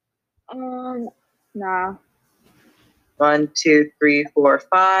 Nah. 1, 2, 3, 4,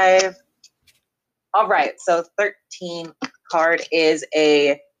 5. All right, so 13 card is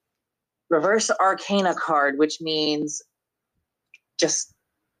a reverse arcana card, which means just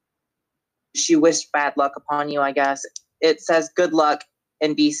she wished bad luck upon you, I guess. It says good luck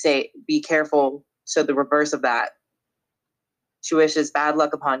and be safe, be careful. So the reverse of that. She wishes bad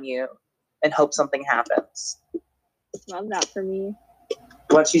luck upon you and hope something happens. Love that for me.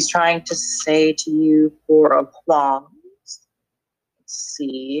 What she's trying to say to you for a qualms. Let's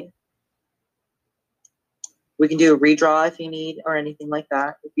see. We can do a redraw if you need or anything like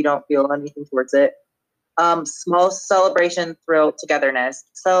that, if you don't feel anything towards it. Small celebration, thrill, togetherness.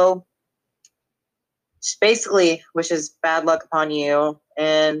 So she basically wishes bad luck upon you,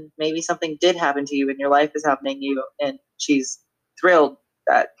 and maybe something did happen to you and your life is happening to you, and she's thrilled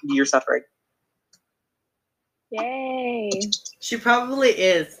that you're suffering. Yay. She probably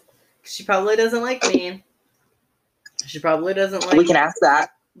is. She probably doesn't like me. She probably doesn't like We can ask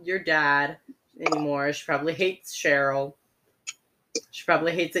that. Your dad anymore. She probably hates Cheryl. She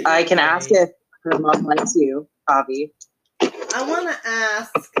probably hates it. I can ask if her mom likes you, Avi. I want to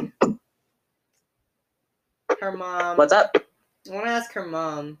ask her mom. What's up? I want to ask her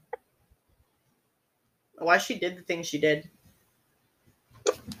mom why she did the thing she did.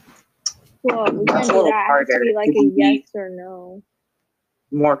 Well, we can do that. It has to be a yes or no.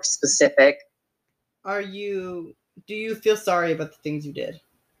 More specific. Do you feel sorry about the things you did?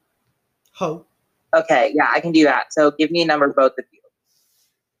 Ho. Okay, yeah, I can do that. So give me a number, both of you.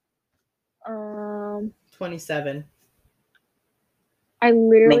 27. I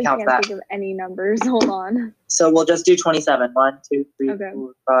literally count can't that. think of any numbers. Hold on. So we'll just do 27. 1, 2, 3, Okay.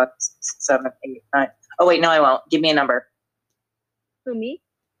 4, 5, 6, 7, 8, 9. Oh, wait, no, I won't. Give me a number. Who, me?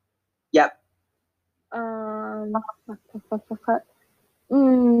 Yep. 7.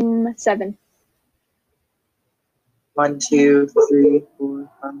 1, 2, 3, 4,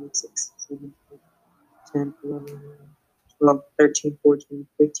 5, 6, 7, 8, 10, 11, 12, 13, 14,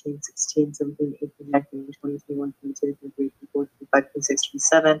 15, 16, 17, 18, 19, 20, 21, 22, 23, 24, 25, 26,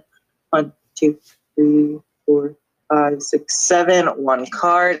 27. 1, 2, 3, 4, 5, 6, 7. One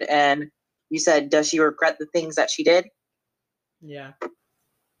card. And you said, does she regret the things that she did? Yeah.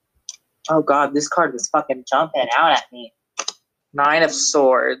 Oh God, this card was fucking jumping out at me. 9 of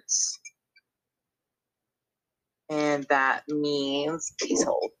Swords. And that means, please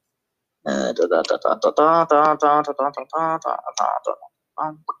hold. No,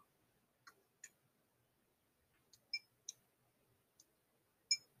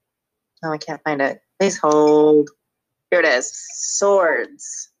 I can't find it. Please hold. Here it is.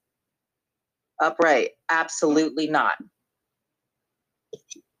 Swords. Upright. Absolutely not.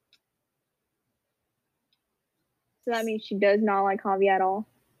 So that means she does not like Javi at all.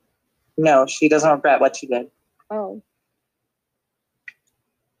 No, she doesn't regret what she did. Oh.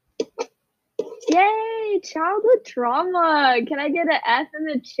 Yay! Childhood trauma. Can I get an F in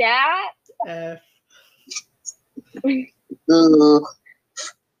the chat? F. Ugh.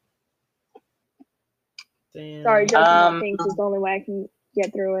 Damn. Sorry, joking about things is the only way I can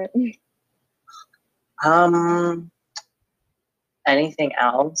get through it. Anything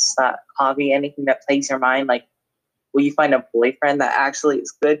else that hobby, anything that plagues your mind? Like, will you find a boyfriend that actually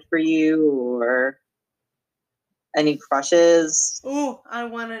is good for you, or any crushes? Oh, I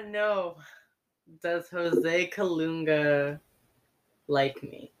want to know. Does Jose Kalunga like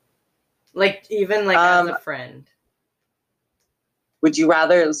me? Like, even like as a friend? Would you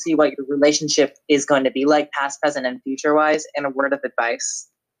rather see what your relationship is going to be like, past, present, and future-wise, and a word of advice?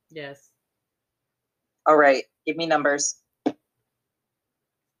 Yes. All right, give me numbers.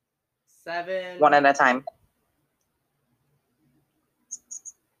 7. One at a time.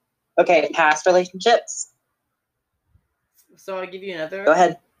 Okay, past relationships. So I'll give you another. Go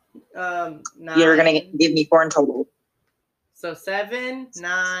ahead. 9. You're going to give me 4 in total. So 7,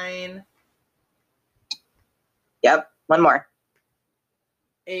 9. Yep, one more.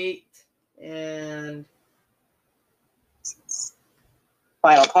 8, and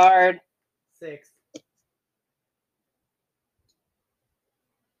Final card. 6.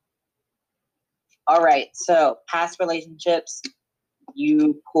 All right, so past relationships.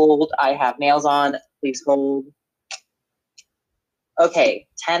 You pulled I Have Nails On. Please hold. Okay,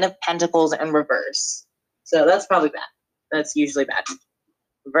 10 of Pentacles in reverse. So that's probably bad. That's usually bad.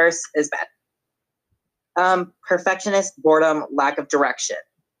 Reverse is bad. Perfectionist, boredom, lack of direction.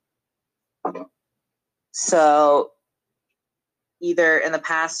 So either in the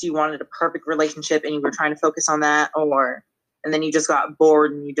past you wanted a perfect relationship and you were trying to focus on that, and then you just got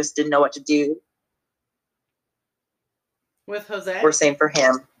bored and you just didn't know what to do. With Jose? Or same for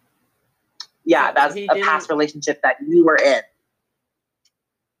him. Yeah, So that's he a past relationship that you were in.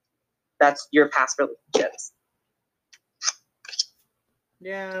 That's your past relationships.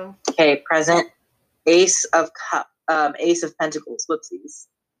 Yeah. Okay, present. Ace of Pentacles. Whoopsies.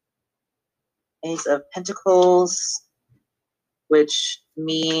 Ace of Pentacles, which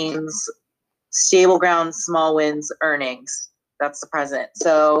means stable ground, small wins, earnings. That's the present.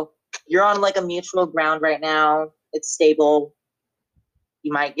 So you're on like a mutual ground right now. It's stable.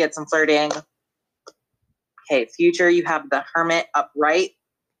 You might get some flirting. Okay, future, you have the Hermit upright.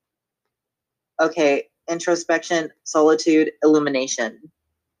 Okay, introspection, solitude, illumination.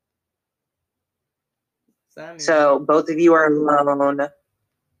 So both of you are alone.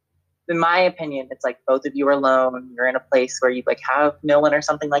 In my opinion, it's like both of you are alone. You're in a place where you like have no one or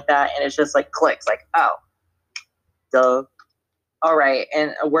something like that, and it's just like clicks, like, oh, duh. All right,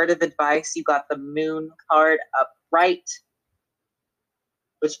 and a word of advice, you got the Moon card upright,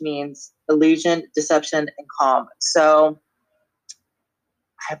 which means illusion, deception, and calm. So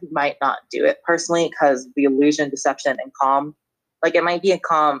I might not do it personally because the illusion, deception, and calm, like it might be a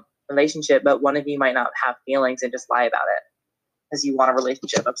calm relationship, but one of you might not have feelings and just lie about it because you want a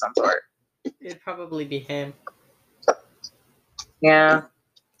relationship of some sort. It'd probably be him. Yeah.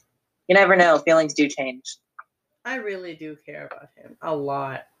 You never know. Feelings do change. I really do care about him a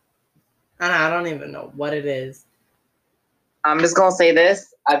lot. And I don't even know what it is. I'm just going to say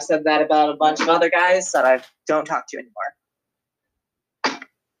this. I've said that about a bunch of other guys that I don't talk to anymore.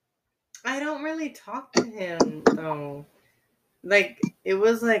 I don't really talk to him, though. Like, it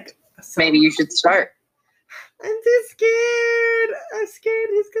was like... Maybe you should start. I'm too scared. I'm scared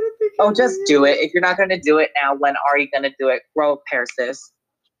he's gonna think. Oh, just do it. If you're not gonna do it now, when are you gonna do it? Grow a pair, sis.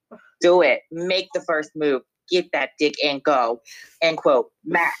 Do it. Make the first move. Get that dick and go. End quote.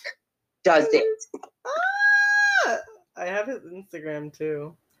 Mac does it. Ah! I have his Instagram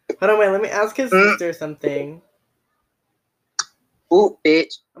too. Hold on, wait. Let me ask his sister something. Ooh,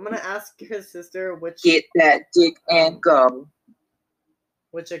 bitch. I'm gonna ask his sister which Get that dick and go.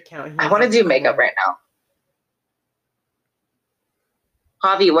 which account. I want to do makeup right now.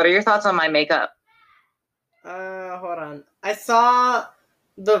 Javi, what are your thoughts on my makeup? Hold on. I saw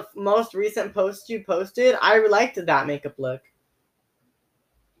the most recent post you posted. I liked that makeup look.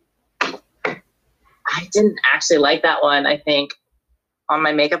 I didn't actually like that one, I think. On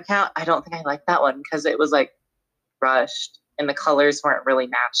my makeup account, I don't think I liked that one because it was like rushed and the colors weren't really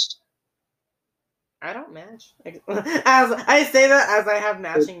matched. I don't match. As I say that as I have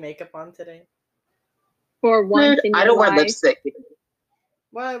matching makeup on today. For once in I your don't wear life. lipstick.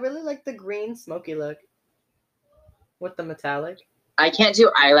 Well, I really like the green smoky look with the metallic. I can't do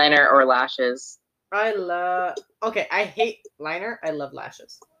eyeliner or lashes. Okay, I hate liner. I love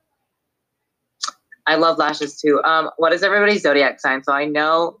lashes. I love lashes too. What is everybody's zodiac sign? So I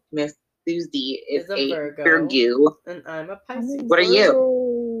know Miss Susie is a Virgo. And I'm a Pisces. What are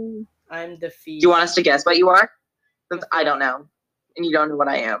you? I'm the fish. Do you want us to guess what you are? Since I don't know. And you don't know what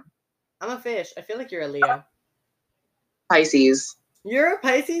I am. I'm a fish. I feel like you're a Leo. Pisces. You're a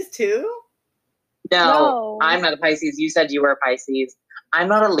Pisces too? No, I'm not a Pisces. You said you were a Pisces. I'm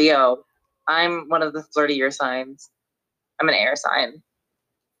not a Leo. I'm one of the 30-year signs. I'm an air sign.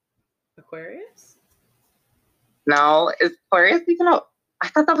 Aquarius? No, is Aquarius even a... I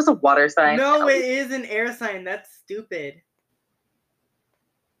thought that was a water sign. No, it is an air sign. That's stupid.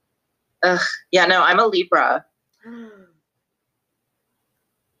 Ugh. Yeah, no, I'm a Libra.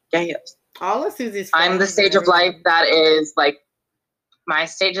 Yeah, yes. All of Susie's I'm the stage of life that is like my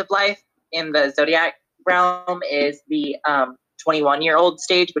stage of life in the zodiac realm is the 21-year-old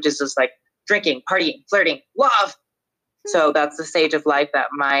stage, which is just like drinking, partying, flirting, love. So that's the stage of life that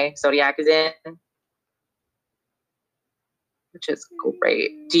my zodiac is in, which is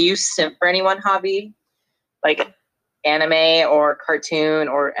great. Do you simp for anyone, Javi? Like anime or cartoon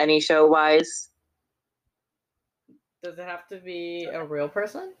or any show wise? Does it have to be a real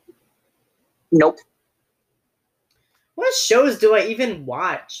person? Nope. What shows do I even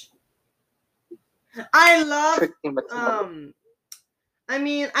watch? I love I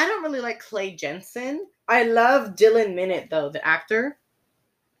mean, I don't really like Clay Jensen. I love Dylan Minnette though, the actor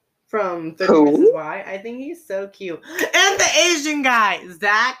from 30 Reasons Why. I think he's so cute. And the Asian guy,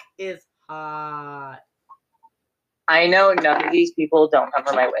 Zach, is hot. I know none of these people don't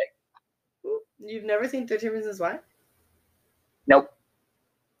cover my wig. You've never seen 13 Reasons Why? Nope.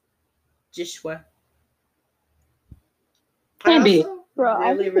 Joshua. Can be. Bro,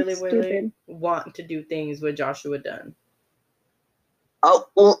 really want to do things with Joshua Dunn. Oh,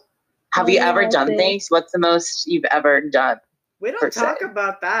 well, have you ever done things? What's the most you've ever done? We don't talk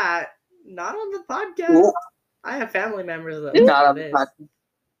about that. Not on the podcast. Ooh. I have family members that not on the podcast.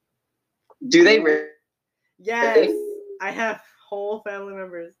 Do they really? Yes. I have whole family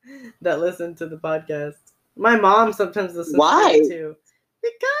members that listen to the podcast. My mom sometimes listens to it too.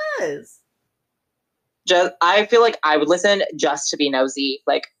 Because I feel like I would listen just to be nosy.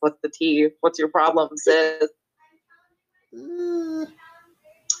 Like, what's the tea? What's your problem, sis?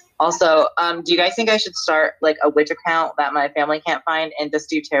 Also, do you guys think I should start like a witch account that my family can't find and just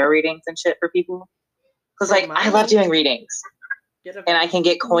do tarot readings and shit for people? Because like I love doing readings, and I can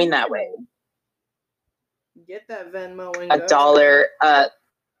get coin that way. Get that Venmo and $1,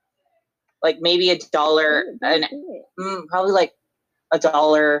 like maybe $1, and probably like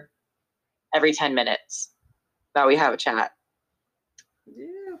 $1 every 10 minutes that we have a chat.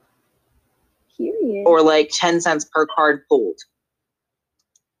 Yeah. Period. Or like 10 cents per card pulled.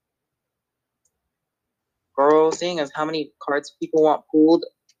 Girl, seeing as how many cards people want pulled,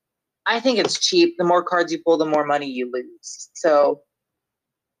 I think it's cheap. The more cards you pull, the more money you lose. So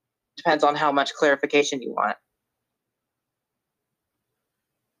depends on how much clarification you want.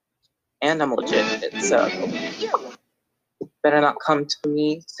 And I'm legit, so better not come to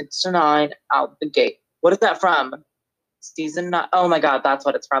me 6 to 9 out the gate. What is that from? Season 9? Oh my god, that's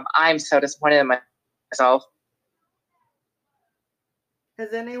what it's from. I'm so disappointed in myself.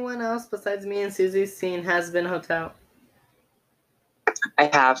 Has anyone else besides me and Susie seen Has Been Hotel? I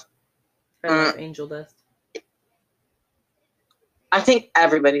have. I love Angel Dust. I think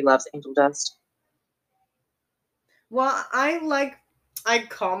everybody loves Angel Dust. Well, I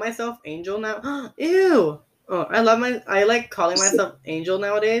call myself Angel now. Ew. Oh, I like calling myself Angel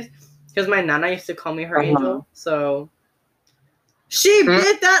nowadays Because my nana used to call me her Uh-huh. angel. So she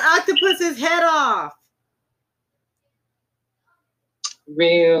bit that octopus's head off.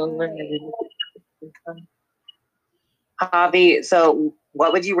 Really? Javi, so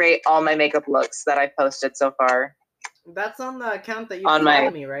what would you rate all my makeup looks that I've posted so far? That's on the account that you On my-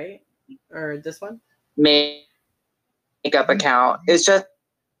 followed me, right? Or this one? Makeup account. It's just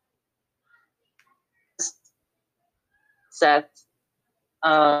Seth.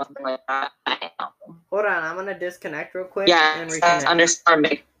 Like that. Hold on, I'm gonna disconnect real quick Yeah, and Seth reconnect.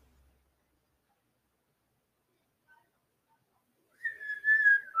 _make.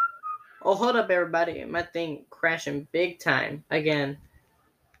 Oh, hold up, everybody. My thing crashing big time again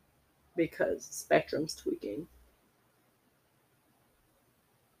because Spectrum's tweaking.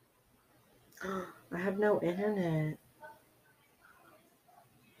 I have no internet.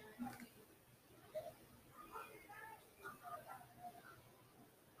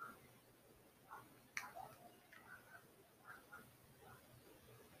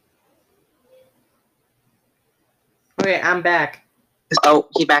 Okay, I'm back. Oh,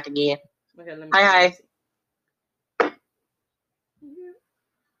 he back again. Okay, let me. Hi.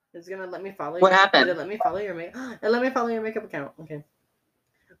 It's gonna let me follow you. What happened? Did it let me follow your makeup? It let me follow your makeup account. Okay.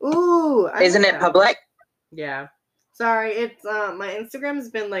 Ooh. Isn't it public? Yeah. Sorry, it's my Instagram's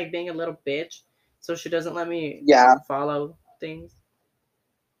been like being a little bitch, so she doesn't let me follow things.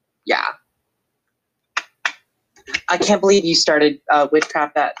 Yeah. I can't believe you started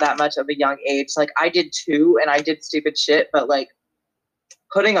witchcraft at that much of a young age. Like I did too, and I did stupid shit, but like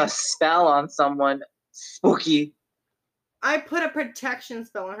putting a spell on someone, spooky. I put a protection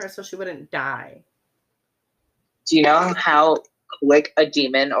spell on her so she wouldn't die. Do you know how quick a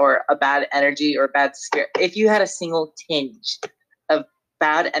demon or a bad energy or bad spirit, if you had a single tinge of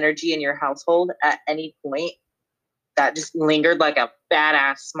bad energy in your household at any point that just lingered like a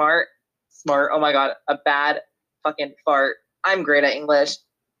badass smart, oh my god, a bad fucking fart. I'm great at English.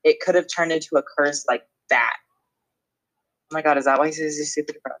 It could have turned into a curse like that. Oh my god, is that why he's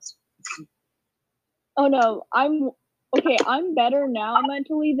super depressed? Oh no, I'm better now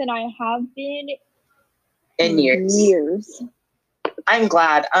mentally than I have been in years. Years. I'm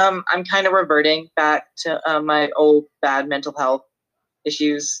glad. I'm kind of reverting back to my old bad mental health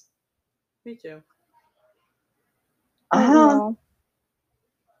issues. Me too.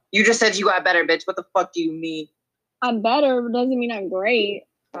 You just said you got better, bitch. What the fuck do you mean? I'm better, but doesn't mean I'm great.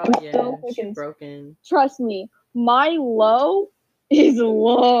 Oh yeah, So she's broken. Trust me, my low is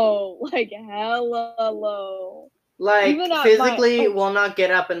low, like hella low. Like Even at physically, will not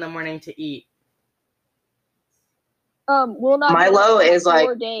get up in the morning to eat. Will not. My get low up for is like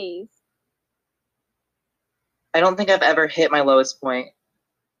 4 days. I don't think I've ever hit my lowest point.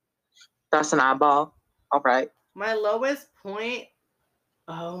 That's an eyeball. All right. My lowest point.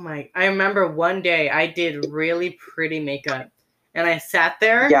 Oh my! I remember one day I did really pretty makeup, and I sat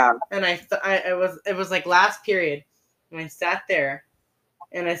there. Yeah. And it was like last period, and I sat there,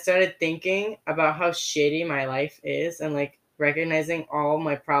 and I started thinking about how shitty my life is, and like recognizing all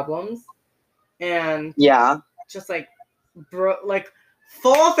my problems, and just like like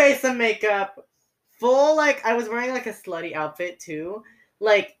full face of makeup, full like I was wearing like a slutty outfit too,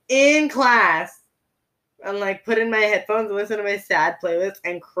 like in class. And like put in my headphones and listen to my sad playlist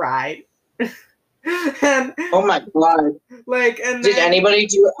and cried. And oh my god! Like, and did anybody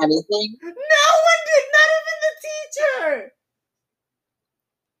do anything? No one did. Not even the teacher.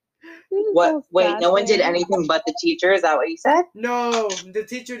 What? Wait, no one did anything but the teacher. Is that what you said? No, the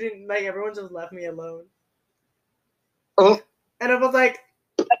teacher didn't. Like everyone just left me alone. Oh. And I was like,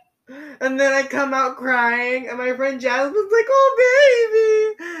 and then I come out crying, and my friend Jazz was like,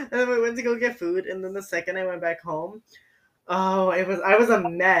 "Oh baby," and then we went to go get food, and then the second I went back home, I was a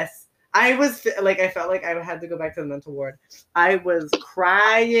mess. I felt like I had to go back to the mental ward. I was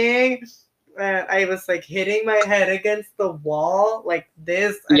crying, and I was like hitting my head against the wall like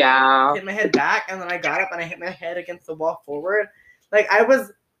this. I hit my head back, and then I got up and I hit my head against the wall forward. Like I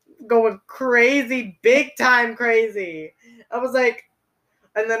was going crazy, big time crazy. I was like.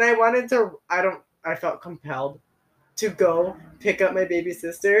 And then I wanted to, I felt compelled to go pick up my baby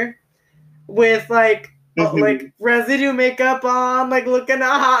sister with like residue makeup on, like looking a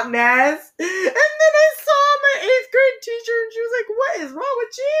hot mess. And then I saw my 8th grade teacher and she was like, "What is wrong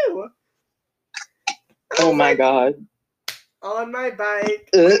with you?" Oh my god. On my bike.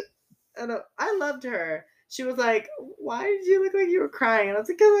 And I loved her. She was like, "Why did you look like you were crying?" And I was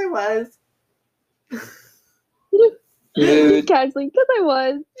like, "Because I was." Casually, because I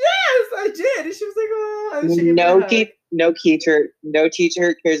was. Yes, I did. And she was like, "Oh," and she gave me a hug. No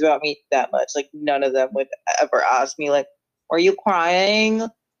teacher cares about me that much. Like none of them would ever ask me, like, "Are you crying?"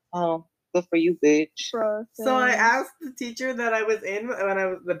 Oh, good for you, bitch. Bro, So I same. asked the teacher that I was in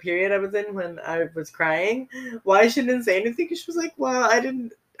the period I was in when I was crying why she didn't say anything. She was like, "Well, I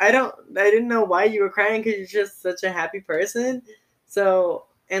didn't know why you were crying because you're just such a happy person." So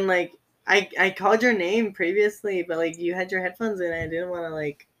and like I called your name previously, but like you had your headphones in, and I didn't want to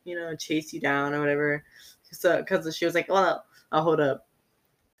like chase you down or whatever. So because she was like, "Well, I'll hold up."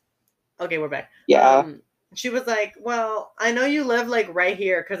 Okay, we're back. Yeah. She was like, "Well, I know you live like right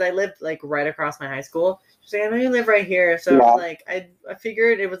here because I lived like right across my high school." She's like, "I know you live right here, so I was like, I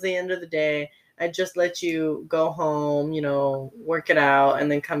figured it was the end of the day. I'd just let you go home, work it out,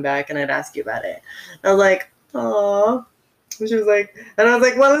 and then come back, and I'd ask you about it." I was like, "Aw." And she was like, and I was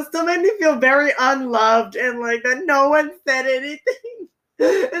like, "Well, it still made me feel very unloved and like that no one said anything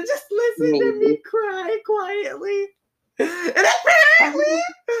and just listened to me cry quietly." And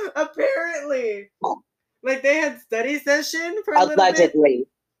apparently, like they had study session for a little bit, Allegedly.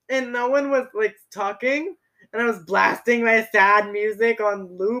 and no one was like talking, and I was blasting my sad music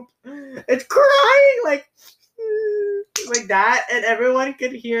on loop. It's crying like that, and everyone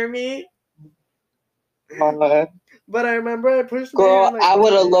could hear me. But I remember I pushed my Girl, hand, like, I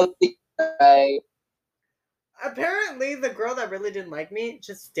would have looked the other way. Apparently, the girl that really didn't like me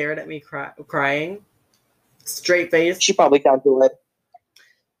just stared at me crying, straight face. She probably can't do it.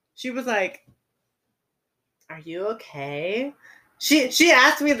 She was like, "Are you okay?" She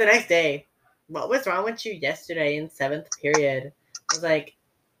asked me the next day, "What was wrong with you yesterday in 7th period?" I was like,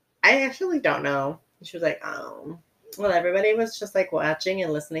 "I actually don't know." And she was like, "Oh, well, everybody was just like watching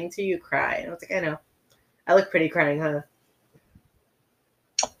and listening to you cry." And I was like, "I know. I look pretty crying, huh?"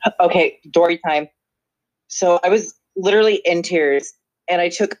 Okay, Dory time. So I was literally in tears, and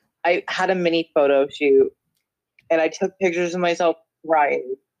I had a mini photo shoot, and I took pictures of myself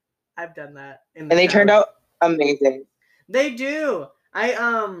crying, I've done that. and they turned out amazing. They do. I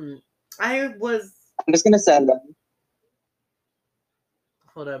was. I'm just gonna send them.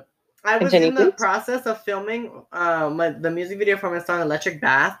 Hold up. I was Continue, in the please. process of filming the music video for my song Electric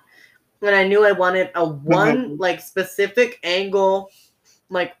Bath, and I knew I wanted a one like specific angle.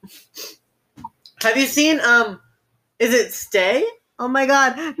 Like, have you seen is it Stay? Oh my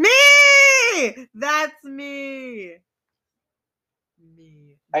god, me! That's me.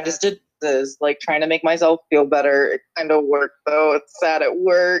 Me. I just did this, like trying to make myself feel better. It kind of worked though. It's sad it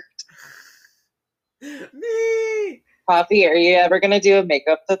worked. Me. Poppy, are you ever gonna do a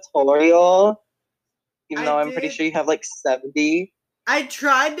makeup tutorial? Even though I'm pretty did. sure you have like 70. I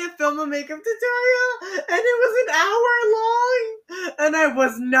tried to film a makeup tutorial and it was an hour long and I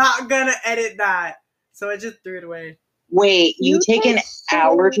was not gonna edit that. So I just threw it away. Wait, you take an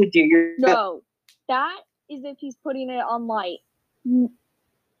hour to do your... No, that is if he's putting it on light.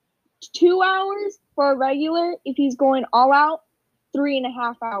 2 hours for a regular. If he's going all out,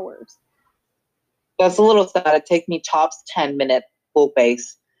 3.5 hours. That's a little sad. It takes me tops 10 minutes full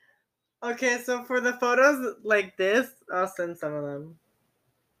face. Okay, so for the photos like this, I'll send some of them.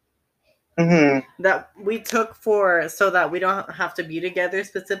 That we took so that we don't have to be together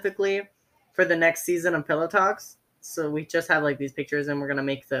specifically for the next season of Pillow Talks. So we just have like these pictures and we're gonna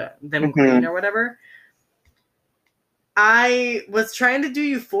make them green or whatever. I was trying to do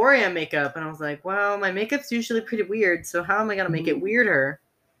Euphoria makeup and I was like, well, my makeup's usually pretty weird, so how am I gonna make it weirder?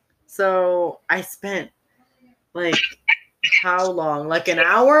 So I spent like how long? Like an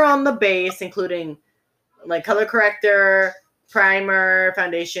hour on the base, including like color corrector, primer,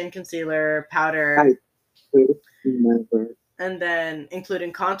 foundation, concealer, powder, and then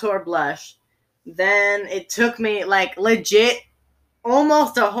including contour, blush. Then it took me like legit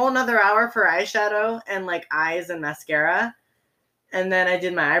almost a whole nother hour for eyeshadow and like eyes and mascara. And then I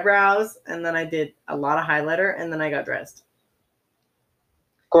did my eyebrows, and then I did a lot of highlighter, and then I got dressed.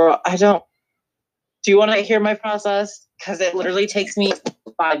 Girl, I don't... Do you want to hear my process? Because it literally takes me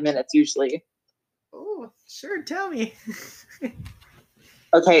 5 minutes usually. Oh, sure. Tell me.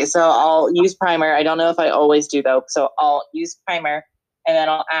 Okay, so I'll use primer. I don't know if I always do though. So I'll use primer, and then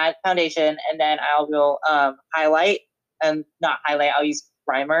I'll add foundation, and then I will highlight, and not highlight. I'll use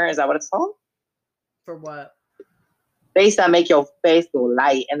primer. Is that what it's called? For what? Base that make your face so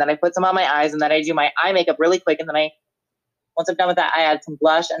light, and then I put some on my eyes, and then I do my eye makeup really quick, and then once I'm done with that, I add some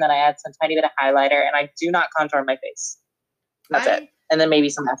blush, and then I add some tiny bit of highlighter, and I do not contour my face. That's it. And then maybe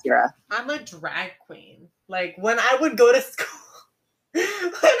some mascara. I'm a drag queen. Like, when I would go to school...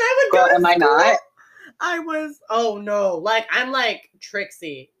 Am I not? I was... Oh, no. Like, I'm like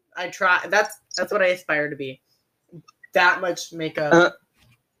Trixie. I try... That's what I aspire to be. That much makeup.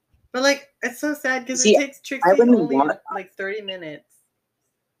 But, like, it's so sad because it takes Trixie only, like, 30 minutes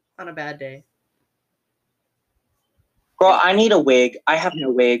on a bad day. Girl, I need a wig. I have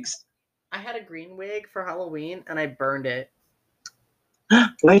no wigs. I had a green wig for Halloween and I burned it.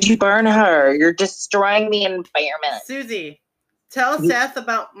 Why'd you burn her? You're destroying the environment. Susie, tell Seth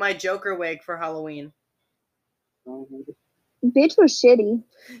about my Joker wig for Halloween. Bitch was shitty.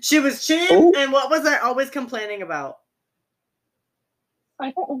 She was cheap, Oh. and what was I always complaining about?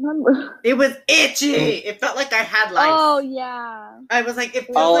 I don't remember. It was itchy. It felt like I had lice. Oh yeah. I was like, it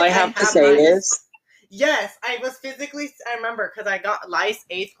feels All like I have to have say lice. is, Yes, I was physically. I remember because I got lice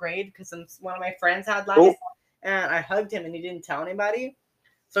 8th grade because one of my friends had lice, Oh. and I hugged him and he didn't tell anybody.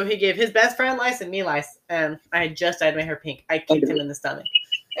 So he gave his best friend lice and me lice, and I had just dyed my hair pink. I kicked him in the stomach.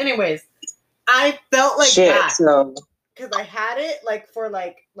 Anyways, I felt like shit. that So because I had it like for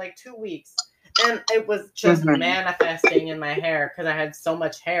like 2 weeks, and it was just Mhm. manifesting in my hair because I had so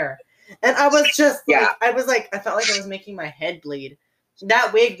much hair, and I was just Yeah. I felt like I was making my head bleed.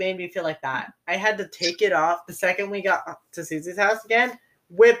 That wig made me feel like that. I had to take it off the second we got to Susie's house again.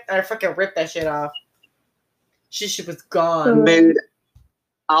 I fucking ripped that shit off. She was gone. mood.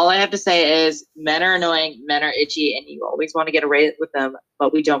 All I have to say is, men are annoying, men are itchy, and you always want to get away with them,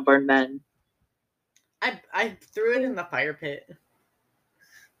 but we don't burn men. I threw it in the fire pit.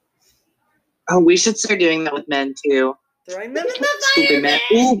 Oh, we should start doing that with men too. Throwing them in the fire Stupid men.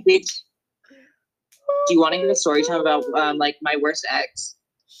 pit. Ooh, bitch. Do you want to give a story time about like my worst ex?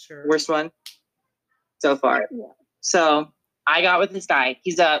 Sure. Worst one so far. Yeah. So I got with this guy.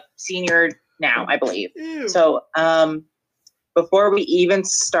 He's a senior now, I believe. Ew. So before we even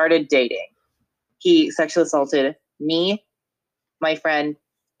started dating, he sexually assaulted me, my friend,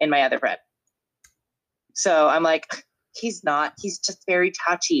 and my other friend. So I'm like, he's just very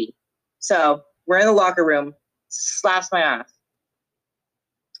touchy. So we're in the locker room, slaps my ass.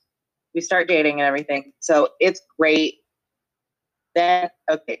 We start dating and everything. So it's great. Then,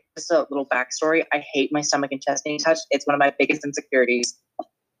 okay, just a little backstory. I hate my stomach and chest being touched. It's one of my biggest insecurities.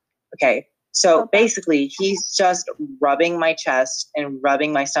 Okay, so basically, he's just rubbing my chest and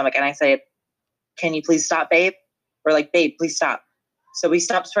rubbing my stomach. And I say, can you please stop, babe? Or like, babe, please stop. So he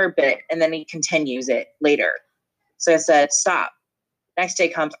stops for a bit and then he continues it later. So I said, stop. Next day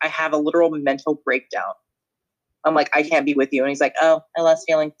comes, I have a literal mental breakdown. I'm like, I can't be with you. And he's like, oh, I lost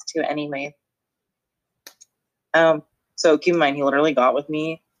feelings too anyway. So keep in mind, he literally got with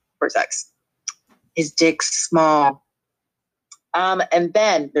me for sex. His dick's small. And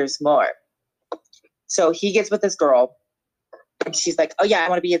then there's more. So he gets with this girl and she's like, oh yeah, I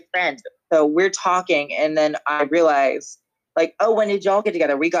want to be his friend. So we're talking and then I realize like, oh, when did y'all get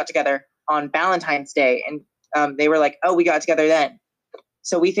together? We got together on Valentine's Day. And they were like, oh, we got together then.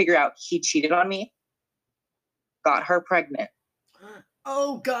 So we figure out he cheated on me, got her pregnant.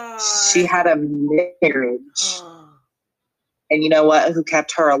 Oh God. She had a miscarriage. And you know what? Who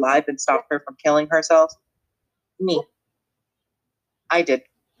kept her alive and stopped her from killing herself? Me. I did.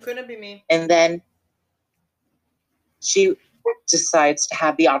 Couldn't be me. And then she decides to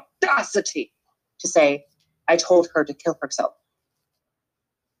have the audacity to say, I told her to kill herself.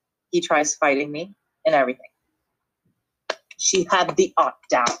 He tries fighting me and everything. She had the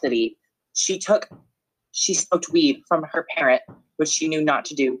audacity. She smoked weed from her parent, which she knew not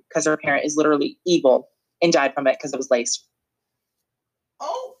to do because her parent is literally evil and died from it because it was laced.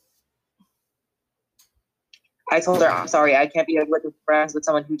 Oh. I told her, I'm sorry, I can't be friends with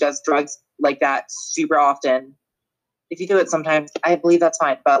someone who does drugs like that super often. If you do it sometimes, I believe that's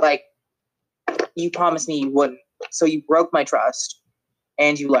fine. But like, you promised me you wouldn't. So you broke my trust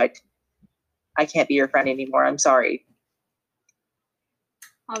and you lied. I can't be your friend anymore. I'm sorry.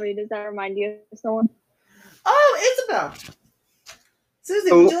 Javi, does that remind you of someone? Oh, Isabel.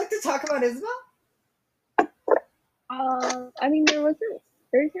 Susie, would you like to talk about Isabel? I mean, there isn't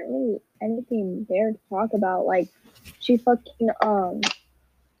really anything there to talk about. Like, she fucking,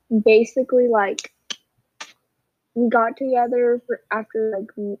 basically, like, we got together after,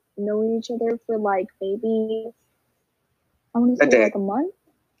 like, knowing each other for, like, maybe, I want to say, like, a month?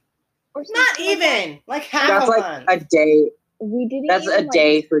 Or something Not even. Like half That's a like month. a day. We didn't That's even, a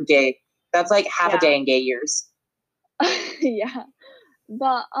day for gay. That's like half Yeah. a day in gay years. yeah.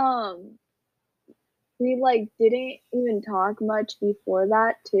 But, we, like, didn't even talk much before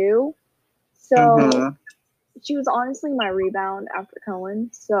that, too. So, Mhm. she was honestly my rebound after Cohen.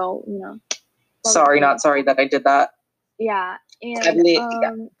 So, you know. Sorry, not sorry that I did that. Yeah. I And,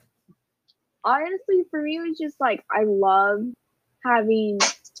 believe- honestly, for me, it was just, like, I love having,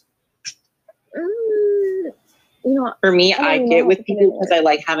 you know. For me, I I don't get know with how to put people it because I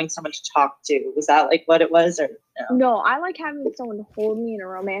like having someone to talk to. Was that like what it was, or no? No, I like having someone to hold me in a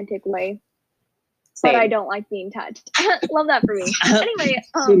romantic way. But I don't like being touched. Love that for me. Anyway,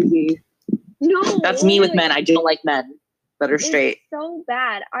 Susie. no. That's me with men. I don't like men. Better It's straight. so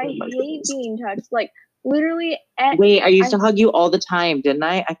bad. I Oh my hate goodness. being touched. Like literally, Wait, I used to hug you all the time, didn't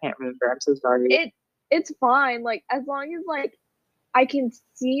I? I can't remember. I'm so sorry. it's fine. Like as long as like I can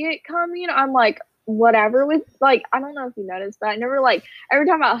see it coming, I'm like whatever with like I don't know if you noticed, but I never like every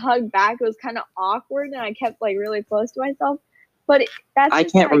time I hugged back it was kind of awkward and I kept like really close to myself. But that's I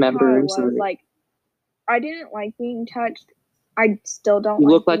just can't like remember. how I I'm was. sorry. Like I didn't like being touched. I still don't You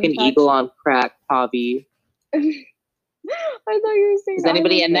like look like being an touched. eagle on crack, Javi. I thought you were saying Is I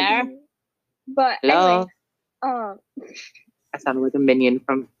anybody look in like there? an eagle. But Hello? anyway, I sounded like a minion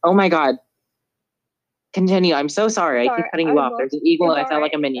from. Oh my god. Continue. I'm so sorry. I sorry, keep cutting you off. There's an eagle and I sound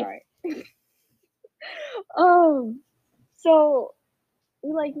like a minion. Alright. So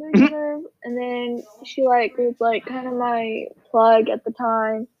we like knew each other, and then she like was like kind of my plug at the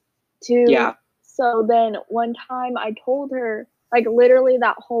time too. Yeah. So then one time I told her like literally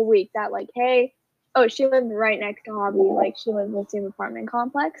that whole week that like, hey, oh, she lived right next to Hobby, like she lived in the same apartment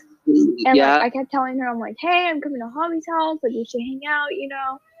complex, and Yeah. like I kept telling her, I'm like, hey, I'm coming to Hobby's house, like we should hang out, you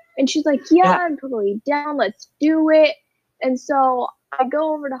know, and she's like, yeah, I'm totally down, let's do it. And so I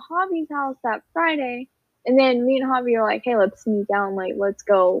go over to Hobby's house that Friday. And then me and Javi are like, hey, let's sneak down, like, let's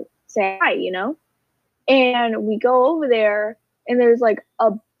go say hi, you know? And we go over there, and there's like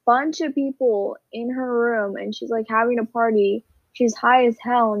a bunch of people in her room, and she's like having a party. She's high as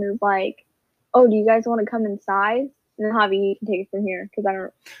hell, and is like, oh, do you guys want to come inside? And then Javi, you can take it from here, because I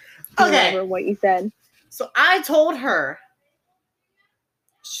don't remember what you said. So I told her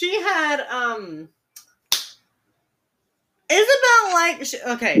she had, Isabel, like,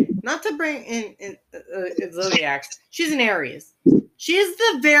 okay, not to bring in Zodiacs. She's an Aries. She's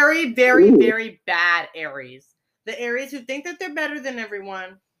the very, very, very bad Aries. The Aries who think that they're better than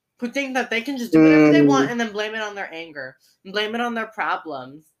everyone, who think that they can just do whatever they want and then blame it on their anger and blame it on their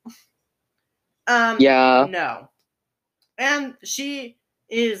problems. Yeah. No. And she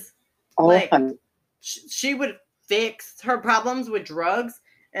is, she would fix her problems with drugs,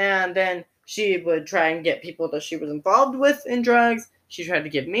 and then she would try and get people that she was involved with in drugs. She tried to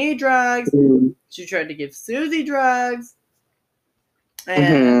give me drugs. She tried to give Susie drugs.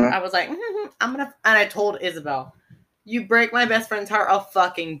 And I was like, and I told Isabel, you break my best friend's heart, I'll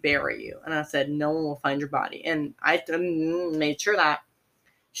fucking bury you. And I said, no one will find your body. And I made sure that.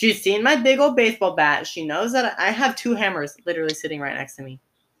 She's seen my big old baseball bat. She knows that I have 2 hammers literally sitting right next to me.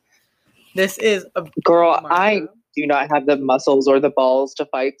 This is a girl. I do not have the muscles or the balls to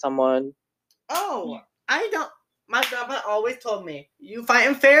fight someone. Oh, I don't. My grandpa always told me, you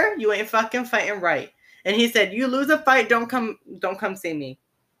fighting fair, you ain't fucking fighting right. And he said, you lose a fight, don't come see me.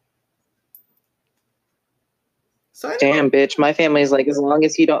 So damn, bitch. My family's like, as long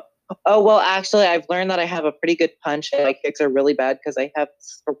as you don't. Oh, well, actually, I've learned that I have a pretty good punch and my kicks are really bad because I have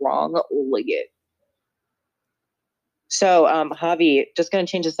strong leg. So, Javi, just going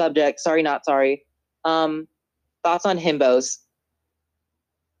to change the subject. Sorry, not sorry. Thoughts on himbos?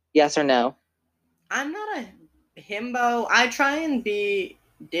 Yes or no? I'm not a himbo. I try and be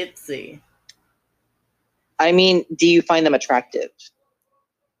ditzy. I mean, do you find them attractive?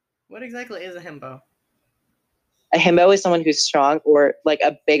 What exactly is a himbo? A himbo is someone who's strong or like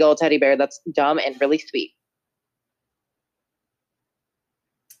a big old teddy bear that's dumb and really sweet.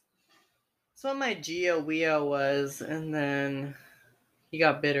 That's what my Gio Weo was, and then he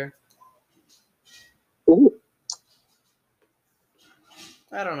got bitter. Ooh.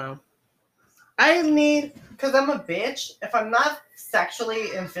 I don't know. I need, because I'm a bitch, if I'm not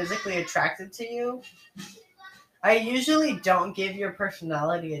sexually and physically attracted to you, I usually don't give your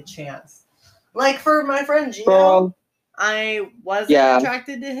personality a chance. Like for my friend Gio, I wasn't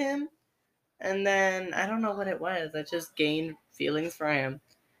attracted to him, and then I don't know what it was. I just gained feelings for him.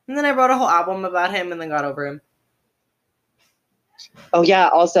 And then I wrote a whole album about him and then got over him. Oh yeah,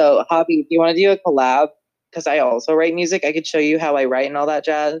 also, Javi, do you want to do a collab? Because I also write music. I could show you how I write and all that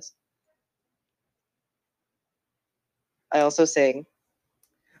jazz. I also sing.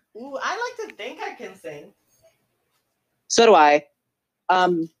 Ooh, I like to think I can sing. So do I.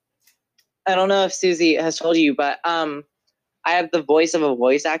 I don't know if Susie has told you, but I have the voice of a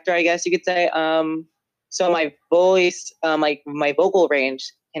voice actor, I guess you could say. So my voice, like my vocal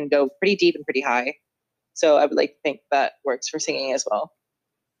range can go pretty deep and pretty high. So I would like to think that works for singing as well.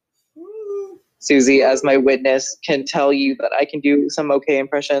 Ooh. Susie, as my witness, can tell you that I can do some okay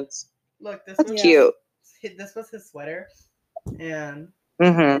impressions. Look, this That's was cute. This was his sweater, and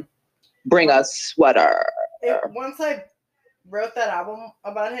bring a sweater. Once I wrote that album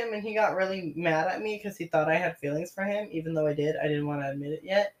about him, and he got really mad at me because he thought I had feelings for him, even though I did. I didn't want to admit it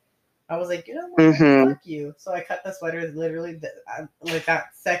yet. I was like, you know what? Fuck you. So I cut the sweater literally like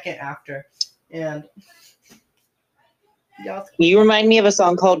that second after, and You remind me of a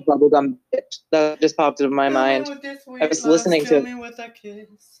song called Bubblegum Bitch that just popped into my mind. I was listening to it. Me with a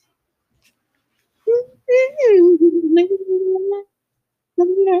kiss.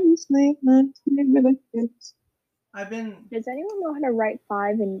 I've been. Does anyone know how to write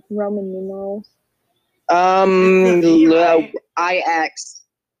 5 in Roman numerals? It's the V, right? IX.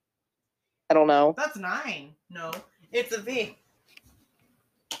 I don't know. That's 9. No, it's a V.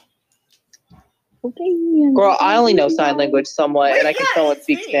 Okay. Girl, I only know sign language somewhat, Wait, and I can yeah, somewhat it's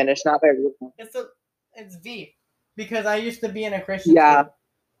speak V. Spanish. Not very well. It's V because I used to be in a Christian Yeah.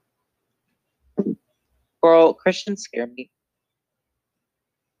 school. Girl, Christians scare me.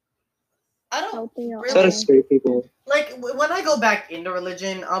 I don't really. So do straight people. Like when I go back into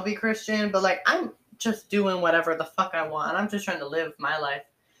religion, I'll be Christian, but like I'm just doing whatever the fuck I want. I'm just trying to live my life.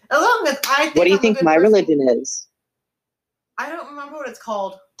 As long as I think What do you I'm a think good my person. religion is? I don't remember what it's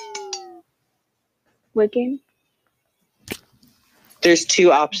called. Wiccan? There's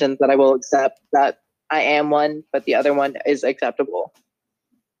 2 options that I will accept. That I am one, but the other one is acceptable.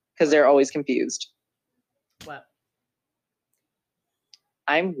 Because they're always confused. What?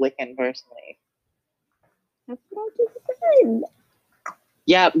 I'm Wiccan, personally. That's what I just said.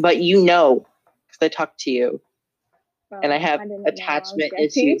 Yeah, but you know. Because I talk to you. Well, And I have didn't know I was attachment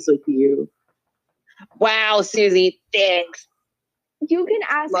guessing. issues with you. Wow, Susie, thanks. You can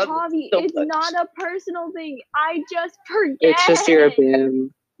ask Love you Javi. so It's much. not a personal thing. I just forget. It's just you're a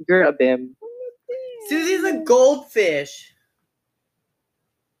bim. You're a bim. Susie's a goldfish.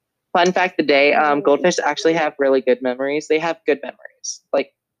 Fun fact of the day, goldfish actually have really good memories. They have good memories.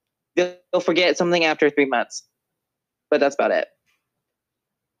 Like, they'll forget something after 3 months. But that's about it.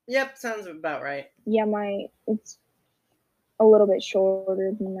 Yep, sounds about right. Yeah, it's a little bit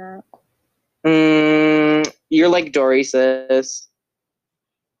shorter than that. You're like Dory, sis.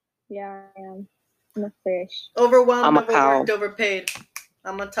 Yeah, I am. I'm a fish. Overwhelmed, I'm a overworked, cow. overpaid.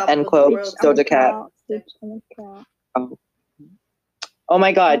 I'm on top End of quote. the world. So the cat. Stitch, I'm a cat. Oh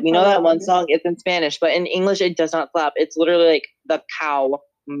my god, That's you know how that I one wonder. song? It's in Spanish, but in English it does not slap. It's literally like the cow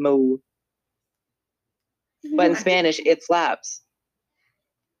moo. But in Spanish it slaps.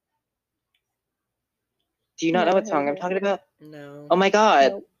 Do you not know Never what song heard I'm it. talking about? No. Oh my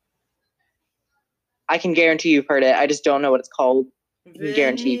god. Nope. I can guarantee you've heard it. I just don't know what it's called. I can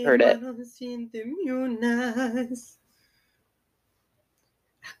guarantee you've heard it.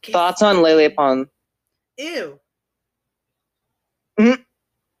 Thoughts on Lele Pon? Ew. Mhm.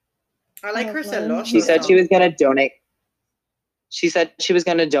 I like her don't know. celoso She said song. she was gonna donate. She said she was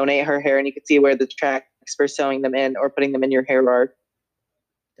gonna donate her hair, and you could see where the tracks for sewing them in or putting them in your hair are.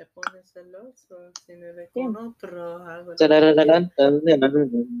 Te pones celoso si me ve Damn. con otro, algo no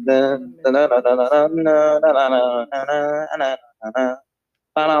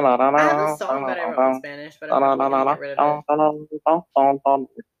I have a song that I wrote in Spanish, but I probably gonna get rid of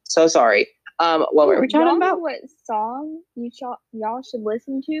it. So sorry. What were we Y'all talking know about? what song y'all should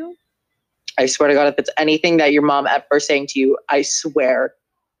listen to? I swear to God, if it's anything that your mom ever saying to you, I swear.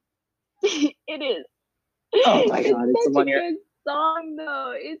 It is. Oh my God, it's the such one a you're- good song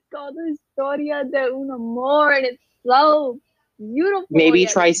though. It's called Historia de un Amor, and it's so beautiful. Maybe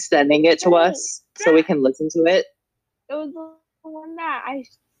yet try it's sending it to so us so we can listen to it. It was the one that I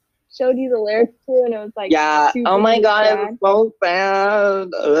showed you the lyrics to, and it was like, Yeah. super Oh my God, sad. it's so bad.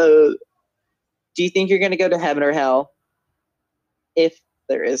 Do you think you're gonna go to heaven or hell? If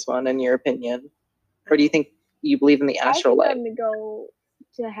there is one, in your opinion, or do you think you believe in the I think afterlife? I'm gonna go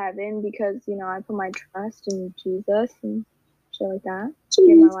to heaven because I put my trust in Jesus and shit like that.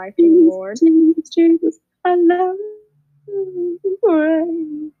 Give my life to the Lord. Jesus, I love you.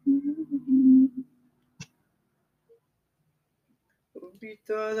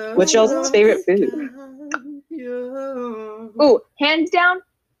 What's y'all's favorite food? Ooh, hands down,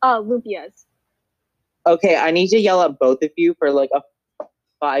 lupias. Okay, I need to yell at both of you for like a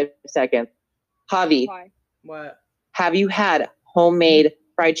 5 seconds. Javi, Why? What? have you had homemade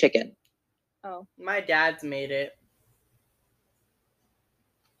fried chicken? Oh, My dad's made it.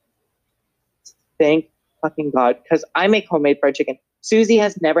 Thank fucking God, because I make homemade fried chicken. Susie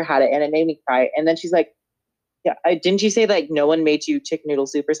has never had it, and it made me cry. And then she's like, "Yeah, didn't you say like no one made you chicken noodle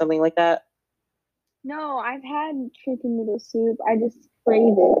soup or something like that?" no, I've had chicken noodle soup. I just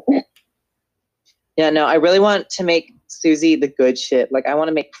crave it. Yeah, no, I really want to make Susie the good shit. Like, I want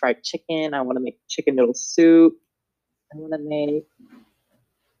to make fried chicken. I want to make chicken noodle soup. I want to make,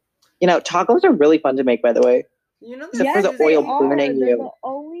 tacos are really fun to make, by the way. You know Except that for the Susie- oil burning They're you. the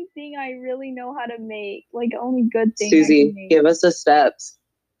only thing I really know how to make. Like, the only good thing I Susie, can make. give us the steps.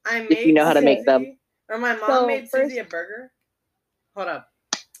 I If you made know how to make Susie- them. Or my mom So, made first- Susie a burger. Hold up.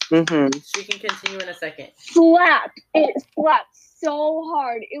 Mm-hmm. She can continue in a second. Slapped. It slapped so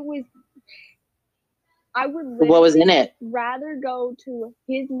hard. It was. I would literally What was in it? rather go to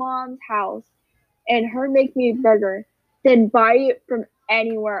his mom's house and her make me a burger than buy it from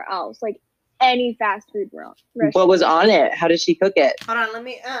anywhere else, like any fast food restaurant. What was on it? How did she cook it? Hold on, let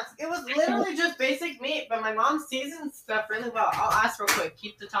me ask. It was literally just basic meat, but my mom seasons stuff really well. I'll ask real quick.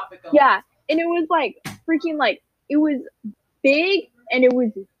 Keep the topic going. Yeah, and it was like freaking like it was big and it was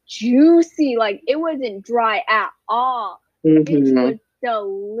juicy. Like it wasn't dry at all. It Mm-hmm. was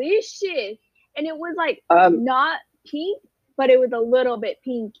delicious, and it was like Um, not pink, but it was a little bit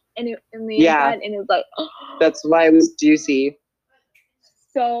pink in the Yeah. inside, and it was like That's why it was juicy.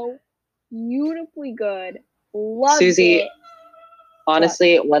 so beautifully good. Loved Susie, it.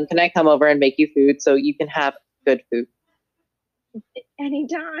 honestly, when can I come over and make you food so you can have good food?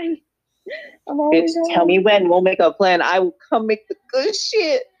 Anytime. I'm Bitch, always tell me when. We'll make a plan. I will come make the good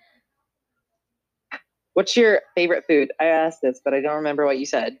shit. What's your favorite food? I asked this, but I don't remember what you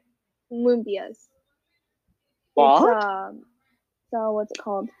said. lumpias. What? It's so what's it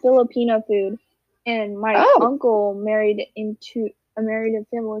called? Filipino food. And my Oh. uncle married a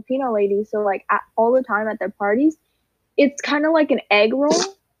Filipino lady, so like all the time at their parties, it's kind of like an egg roll,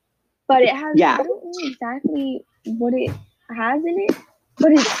 but it has Yeah. I don't know exactly what it has in it,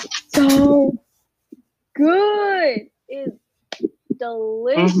 but it's so good. It's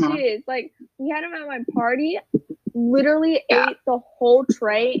delicious. Mm-hmm. Like we had them at my party, literally Yeah. ate the whole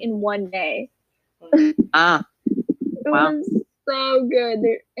tray in one day. Ah, It Wow. was so good.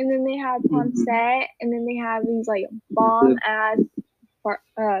 And then they have Mhm. pancit, and then they have these like bomb ass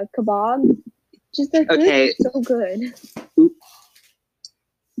kebabs. Just their food Okay. is so good.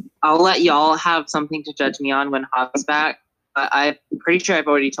 I'll let y'all have something to judge me on when Hawk's back. But I'm pretty sure I've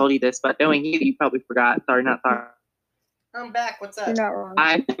already told you this, but knowing you, you probably forgot. Sorry, not sorry. I'm back. What's You're up? not wrong.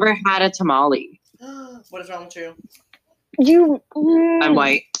 I've never had a tamale. What is wrong with you? You I'm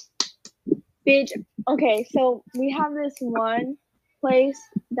white. bitch. Okay, so we have this one place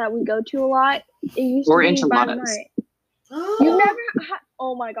that we go to a lot. It used Or to be enchiladas. by my. You never had.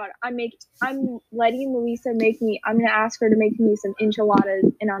 Oh my god! I'm letting Louisa make me. I'm gonna ask her to make me some enchiladas,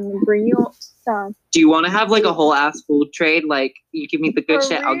 and I'm gonna bring you some. Do you want to have like a whole ass food trade? Like you give me the good For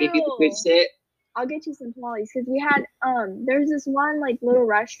shit, I'll give you the good real. shit. I'll get you some tamales because we had there's this one like little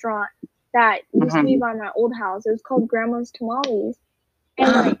restaurant that used to be by my old house. It was called Grandma's Tamales,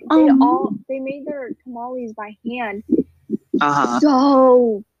 and like they made their tamales by hand. Uh-huh.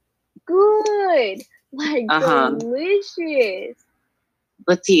 So good, like Uh-huh. delicious.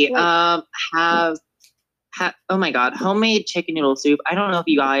 Let's see. Like- Have oh my god, homemade chicken noodle soup. I don't know if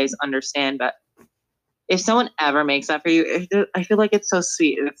you guys understand, but if someone ever makes that for you, I feel like it's so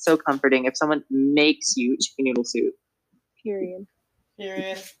sweet and it's so comforting if someone makes you chicken noodle soup. Period.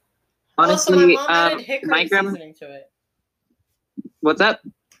 Period. Honestly, also, my mom added hickory my grandma. seasoning to it. What's up?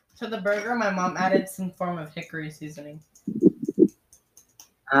 To the burger, my mom added some form of hickory seasoning.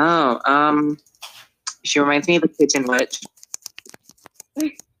 Oh, she reminds me of the kitchen witch.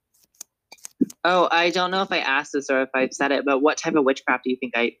 Oh, I don't know if I asked this or if I've said it, but what type of witchcraft do you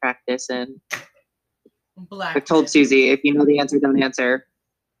think I practice in? Black. I told magic. Susie, if you know the answer, don't answer.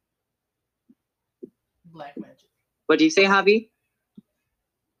 Black magic. What do you say, Javi?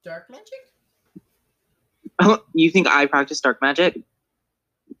 Dark magic? Oh, you think I practice dark magic?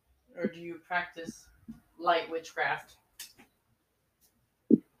 Or do you practice light witchcraft?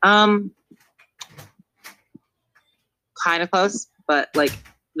 Kind of close, but like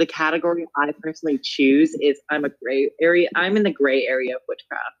the category I personally choose is I'm in the gray area of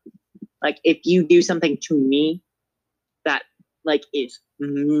witchcraft. Like if you do something to me that like is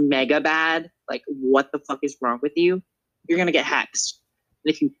mega bad, like what the fuck is wrong with you? You're gonna get hexed.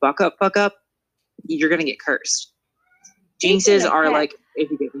 And if you fuck up, you're gonna get cursed. Jinxes are hex. like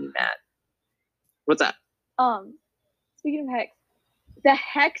if you get me mad. What's that? Speaking of Hex, the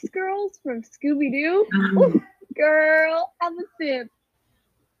Hex girls from Scooby Doo. Girl, I'm a simp.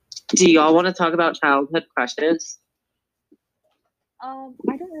 Do y'all want to talk about childhood crushes? I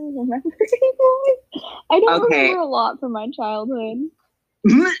don't really remember anymore. I don't Okay. remember a lot from my childhood.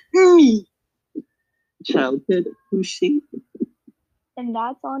 Childhood crushing. And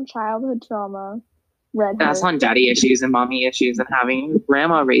that's on childhood trauma. Red That's heart. on daddy issues and mommy issues and having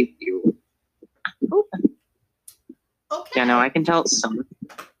grandma raise you. Okay. Yeah, no, I can tell some.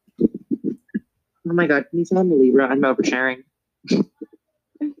 Oh my god, can you tell me, Libra? I'm oversharing.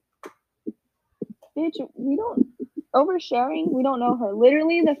 Bitch, we don't oversharing. We don't know her.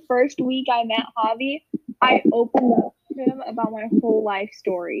 Literally, the first week I met Javi, I opened up to him about my whole life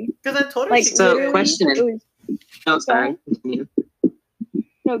story. Because I told her Like, she So, could. question. It was No, sorry. Continue.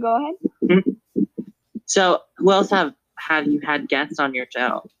 no. No, go ahead. So, who else have you had guests on your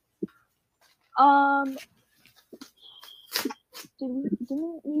show? Didn't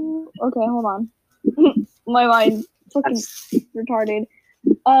you? Okay, hold on. My mind's fucking retarded.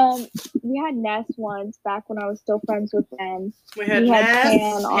 We had Ness once back when I was still friends with them. We had Pan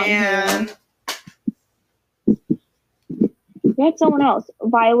Ness, on Pan. here. We had someone else.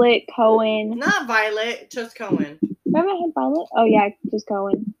 Violet, Cohen. Not Violet, just Cohen. Remember I had Violet? Oh yeah, just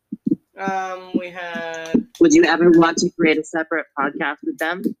Cohen. We had. Would you ever want to create a separate podcast with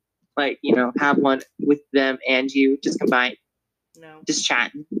them? Like, have one with them and you just combined, No. just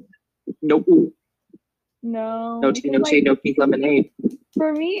chatting. Nope. No. No tea, no shade, no pink lemonade.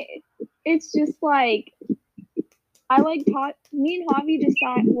 For me, it's just like I like me and Javi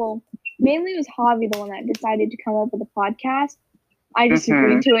decided. Well, mainly it was Javi the one that decided to come up with a podcast. I just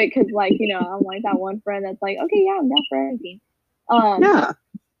agreed to it because, like, I'm like that one friend that's like, okay, yeah, I'm down for everything. Yeah.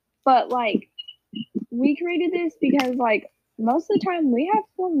 But like, we created this because, like, most of the time we have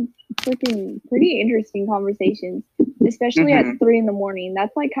some freaking pretty interesting conversations, especially at 3 a.m.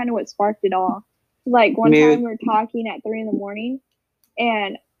 That's like kind of what sparked it all. Like one time we were talking at 3 a.m.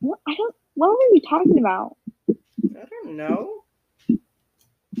 and what were we talking about? I don't know.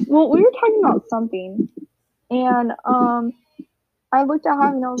 Well, we were talking about something, and I looked at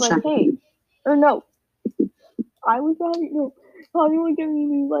Javi and I was like, hey, or no, Javi looked at me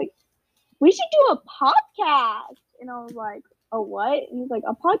and he was like, we should do a podcast. And I was like, a what? And he was like,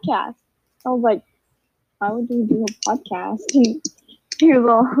 a podcast. I was like, why would you do a podcast? He was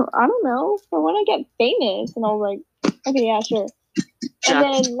all, I don't know, for when I get famous. And I was like, okay, yeah, sure. And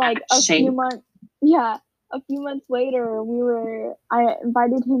then like a few months later, I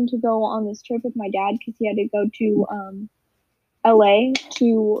invited him to go on this trip with my dad because he had to go to LA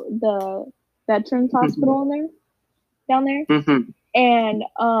to the Veterans Hospital down there. And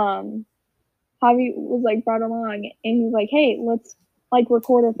Javi was like brought along and he was like, hey, let's like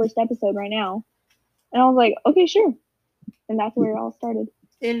record our first episode right now. And I was like, okay, sure. And that's where it all started.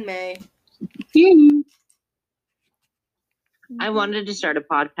 In May. I wanted to start a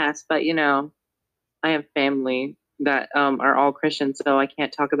podcast, but I have family that are all Christian, so I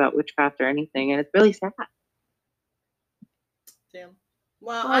can't talk about witchcraft or anything, and it's really sad. Damn.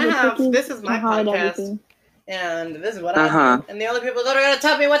 Well, this is my podcast, and this is what I do. And the only people that are going to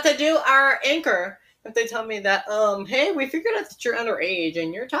tell me what to do are Anchor. If they tell me that, hey, we figured out that you're underage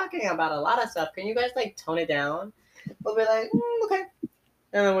and you're talking about a lot of stuff, can you guys, like, tone it down? We'll be like, okay.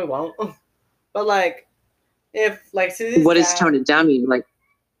 And then we won't. But, like, if, like, Susie's what does tone it down mean? Like,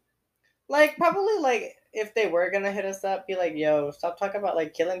 probably, like, if they were going to hit us up, be like, yo, stop talking about,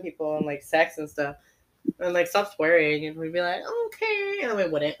 like, killing people and, like, sex and stuff. And, like, stop swearing. And we'd be like, okay. And we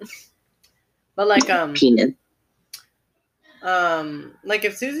wouldn't. But, like, penis. Like,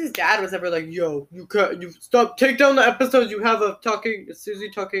 if Susie's dad was ever like, yo, you stop, take down the episodes you have of Susie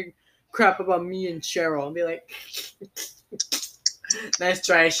talking crap about me and Cheryl. I'd be like, nice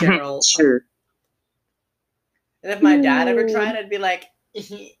try, Cheryl. Sure. And if my dad ever tried, I'd be like,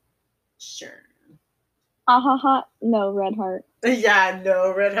 sure. No, red heart. Yeah,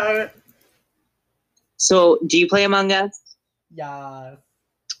 no, red heart. So, do you play Among Us? Yeah.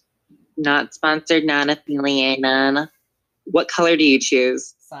 Not sponsored, not affiliated. What color do you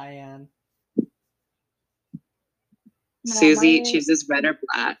choose? Cyan. Susie chooses red or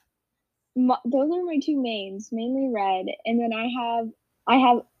black. Those are my two mains, mainly red. And then I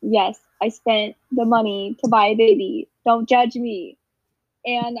have, yes, I spent the money to buy a baby. Don't judge me.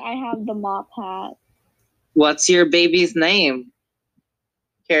 And I have the mop hat. What's your baby's name?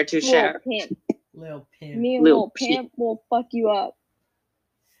 Care to share? Lil Pimp. Me and Lil Pimp will fuck you up.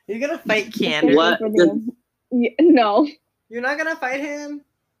 You're gonna fight Candace? What? No. You're not gonna fight him?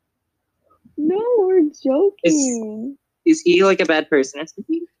 No, we're joking. Is he like a bad person or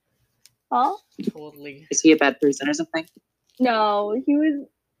something? Huh? Totally. Is he a bad person or something? No,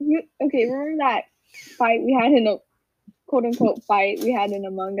 okay, remember that fight we had in a quote-unquote fight we had in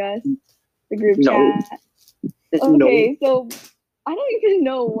Among Us? The group chat? Okay, so I don't even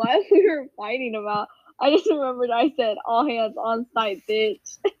know what we were fighting about. I just remembered I said all hands on site,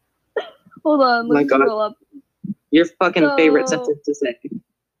 bitch. Hold on, let's scroll up. Your fucking favorite sentence to say.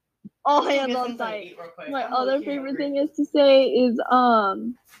 All hands on site. My other favorite thing is to say is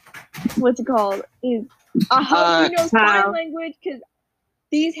what's it called? Is I hope you know sign language because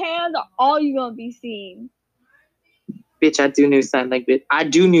these hands are all you gonna be seeing. Bitch, I do know sign language. I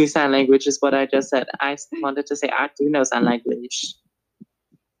do know sign language is what I just said. I wanted to say I do know sign language.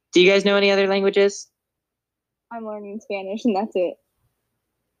 Do you guys know any other languages? I'm learning Spanish and that's it.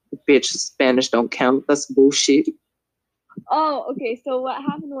 Bitch, Spanish don't count. That's bullshit. Oh, okay. So what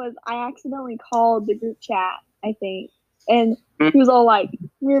happened was I accidentally called the group chat, I think. And he was all like,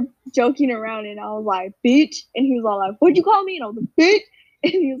 we were joking around, and I was like, bitch. And he was all like, what'd you call me? And I was like, bitch.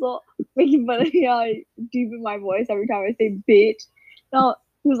 And he was all making fun of me how I deepen my voice every time I say bitch. No,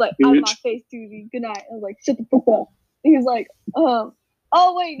 he was like, out of my face, Susie. Good night. I was like, shut the fuck up. And he was like, oh,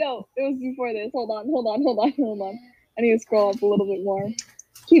 wait, no. It was before this. Hold on. I need to scroll up a little bit more.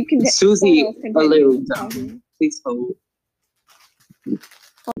 Susie, allude. talking. Please hold.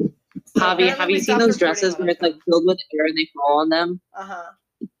 Javi, have you seen those dresses where it's like filled with air and they fall on them? Uh-huh.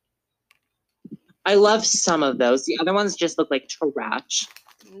 I love some of those. The other ones just look like trash.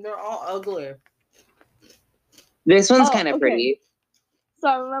 They're all ugly. This one's Oh, kind of okay. pretty. So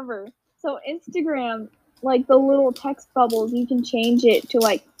I remember. So Instagram, like the little text bubbles, you can change it to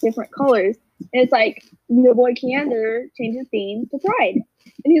like different colors. And it's like your boy Keander changed his theme to Pride.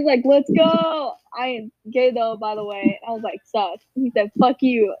 And he's like, let's go. I am gay though, by the way. And I was like, sus. And he said, fuck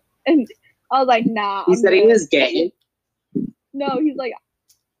you. And I was like, nah. He said he was gay. No, he's like,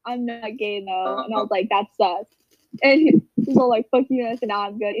 I'm not gay though. And I was like, that's sus. And he's all like, fuck you. And I said, nah,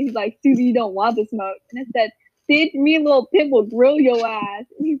 I'm good. And he's like, Susie, you don't want the smoke. And I said, bitch, me and Lil Pimp will grill your ass.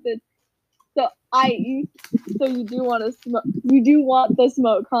 And he said, so you do want to smoke? You do want the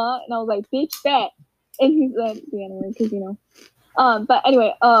smoke, huh? And I was like, bitch, bet. And he said the N-word, because But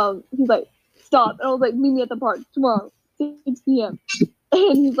anyway, he's like, stop. And I was like, meet me at the park tomorrow, 6 p.m.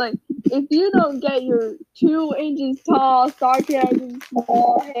 And he's like, if you don't get your 2 inches tall, sarcasm,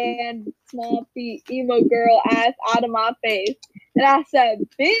 small hand, small feet, emo girl ass out of my face. And I said,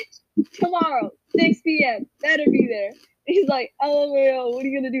 bitch, tomorrow, 6 p.m. Better be there. And he's like, LOL, what are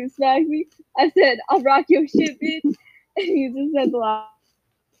you gonna do? Smack me? I said, I'll rock your shit, bitch. And he just said the last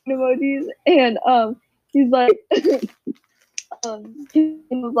emojis. And he's like, he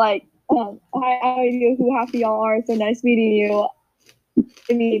was like, I have no idea who half of y'all are. So nice meeting you.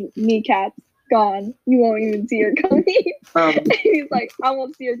 I mean, kneecaps gone. You won't even see her coming. And he's like, I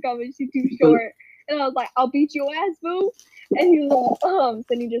won't see her coming. She's too short. And I was like, I'll beat your ass, boo. And he was like,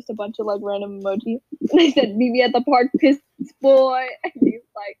 sending just a bunch of like random emojis. And I said, meet me at the park, piss boy. And he was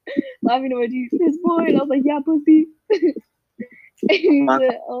like, laughing emoji, piss boy. And I was like, yeah, pussy. And he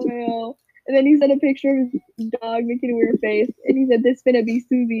said, oh man. And then he sent a picture of his dog making a weird face. And he said, this finna be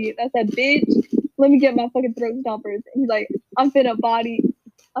Susie. And I said, bitch, let me get my fucking throat stompers. And he's like, I'm finna body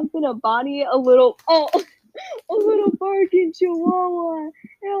a little barking chihuahua.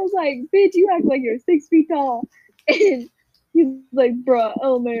 And I was like, bitch, you act like you're 6 feet tall. And he's like, bruh,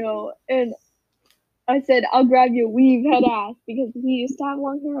 LMAO. And I said, I'll grab your weave head ass, because he used to have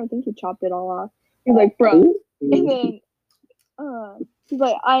long hair. I think he chopped it all off. He's like, bruh. And then he's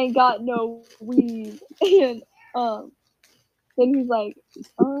like, I ain't got no weave. And then he's like,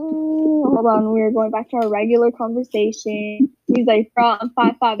 oh, hold on, we're going back to our regular conversation. He's like, bro, I'm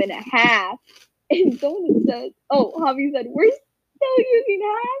 5'5.5". And someone said, oh, Javi said, we're still using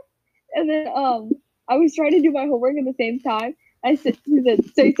half. And then I was trying to do my homework at the same time. He said,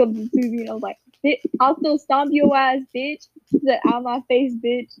 say something, Susie. And I was like, I'll still stomp your ass, bitch. He said, out of my face,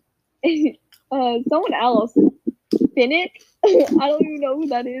 bitch. And someone else, Finnick, I don't even know who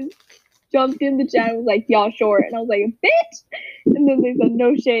that is, jumped in the chat and was like, y'all short. And I was like, bitch. And then they said,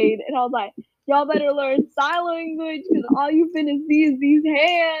 no shade. And I was like, y'all better learn sign language, because all you finna see is these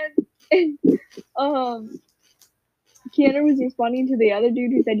hands. And Keanu was responding to the other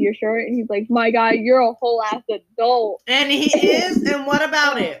dude who said, you're short. And he's like, my guy, you're a whole ass adult. And he is? And what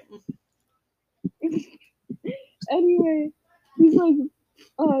about it? Anyway, he's like,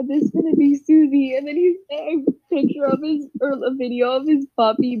 this is gonna be Susie. And then he sent a picture of a video of his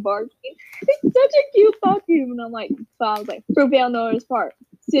puppy barking. It's such a cute puppy. And I'm like, so I was like, profile notice part,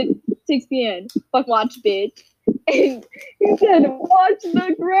 6 p.m. Fuck watch, bitch. And he said, watch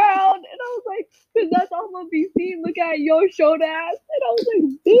the ground. And I was like, because that's all I'm gonna be seeing. Look at your short ass. And I was like,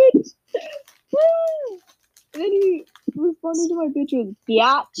 bitch. And then he responded to my bitch with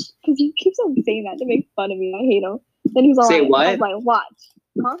biatch, because he keeps on saying that to make fun of me. I hate him. Then he was all Say like, what? I was like, watch.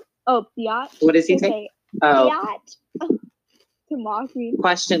 Huh? Oh, biatch. What does he say? Oh. Biatch. To mock me.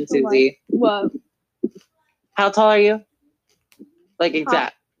 Question, Susie. Like, what? How tall are you? Like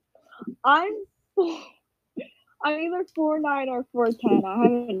exact. I'm either 4'9" or 4'10". I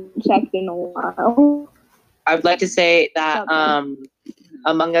haven't checked in a while. I would like to say that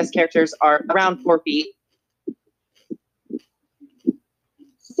Among Us characters are around 4 feet.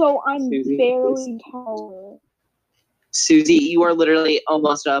 So I'm Susie, barely taller. Susie, you are literally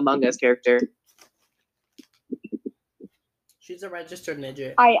almost an Among Us character. She's a registered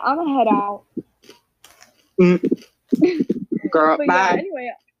midget. I'm gonna head out. Girl, But bye. yeah,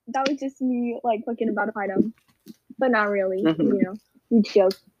 anyway, that was just me like looking about a item. but not really. Mhm. You know, we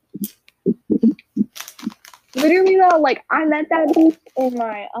joke. Literally though, like I met that bitch in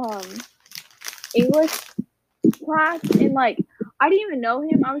my English class, and like I didn't even know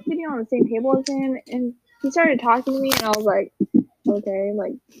him. I was sitting on the same table as him, and he started talking to me, and I was like, okay,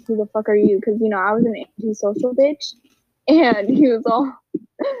 like who the fuck are you? Because you know I was an antisocial bitch, and he was all.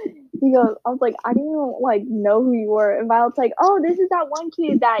 He goes, I was like, I didn't even like know who you were. And Violet's like, oh, this is that one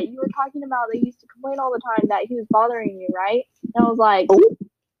kid that you were talking about that used to complain all the time that he was bothering you, right? And I was like,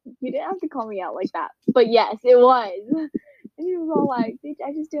 you didn't have to call me out like that. But yes, it was. And he was all like, bitch,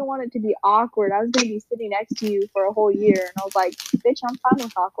 I just didn't want it to be awkward. I was going to be sitting next to you for a whole year. And I was like, bitch, I'm fine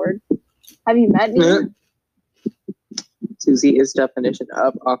with awkward. Have you met me? Susie is definition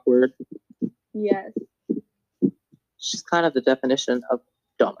of awkward. Yes. She's kind of the definition of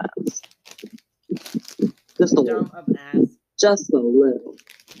dumbass. Just a little. Dumb of ass. Just a little.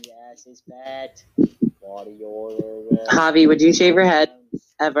 Yes, it's fat. Body Javi, would you shave your head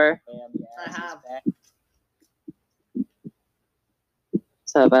ever? I have.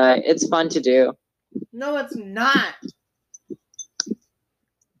 So, it's fun to do. No, it's not.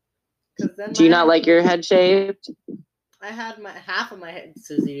 'Cause then Do you my- not like your head shaved? I had my half of my head.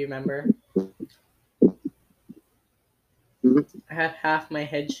 Susie, you remember? Mhm. I had half my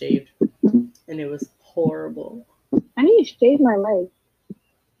head shaved, and it was horrible. I need to shave my leg.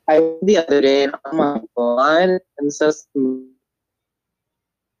 I the other day, and oh my god, and so smooth.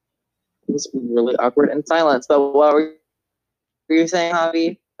 It was really awkward and silence. But what were you saying,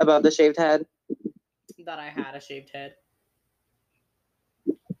 Javi, about the shaved head? That I had a shaved head.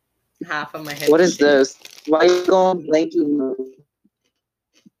 Half of my head. What was is shaved. this? Why are you going blanky mode?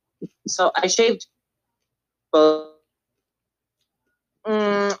 So I shaved both.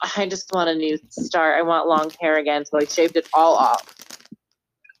 I just want a new start. I want long hair again, so I shaved it all off.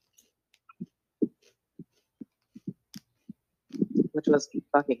 Which was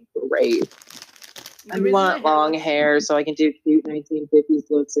fucking great. The I reason want my hair long looks- hair so I can do cute 1950s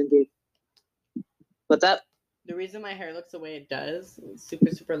looks and do. What's up? The reason my hair looks the way it does,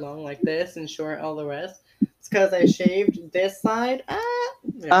 super, super long like this and short all the rest, it's because I shaved this side.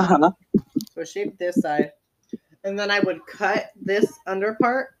 Yeah. Uh-huh. So I shaved this side. And then I would cut this under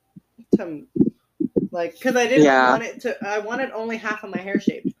part to, like, because I didn't Yeah. want it to, I wanted only half of my hair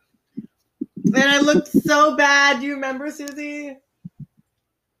shaved. And I looked so bad. Do you remember, Susie?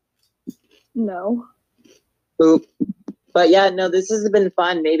 No. Oop. But yeah, no, this has been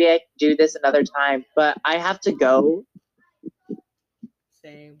fun. Maybe I can do this another time. But I have to go.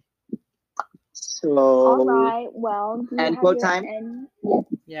 Same. So All right. Well, do you End have quote your time? end?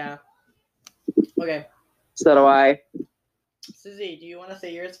 Yeah. Okay. so do I. Susie, do you want to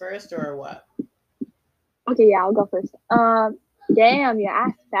say yours first or what? Okay, yeah, I'll go first. Damn, you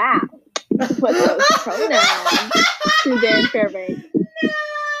asked that. Put those pronouns. Suzanne Fairbanks.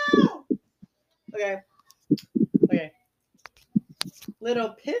 No! Okay. Okay.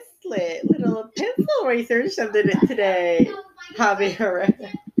 Little pencil research did it today. Javi Herrera.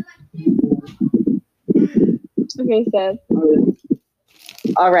 Okay, Seth.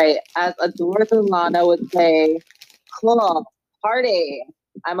 All right. As Adora Lana would say, club, party.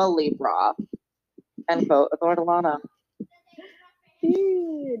 I'm a Libra. End quote. Adora Lana.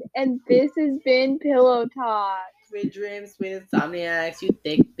 Dude, and this has been Pillow Talk. Sweet dreams, sweet insomniacs, you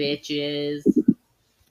thick bitches.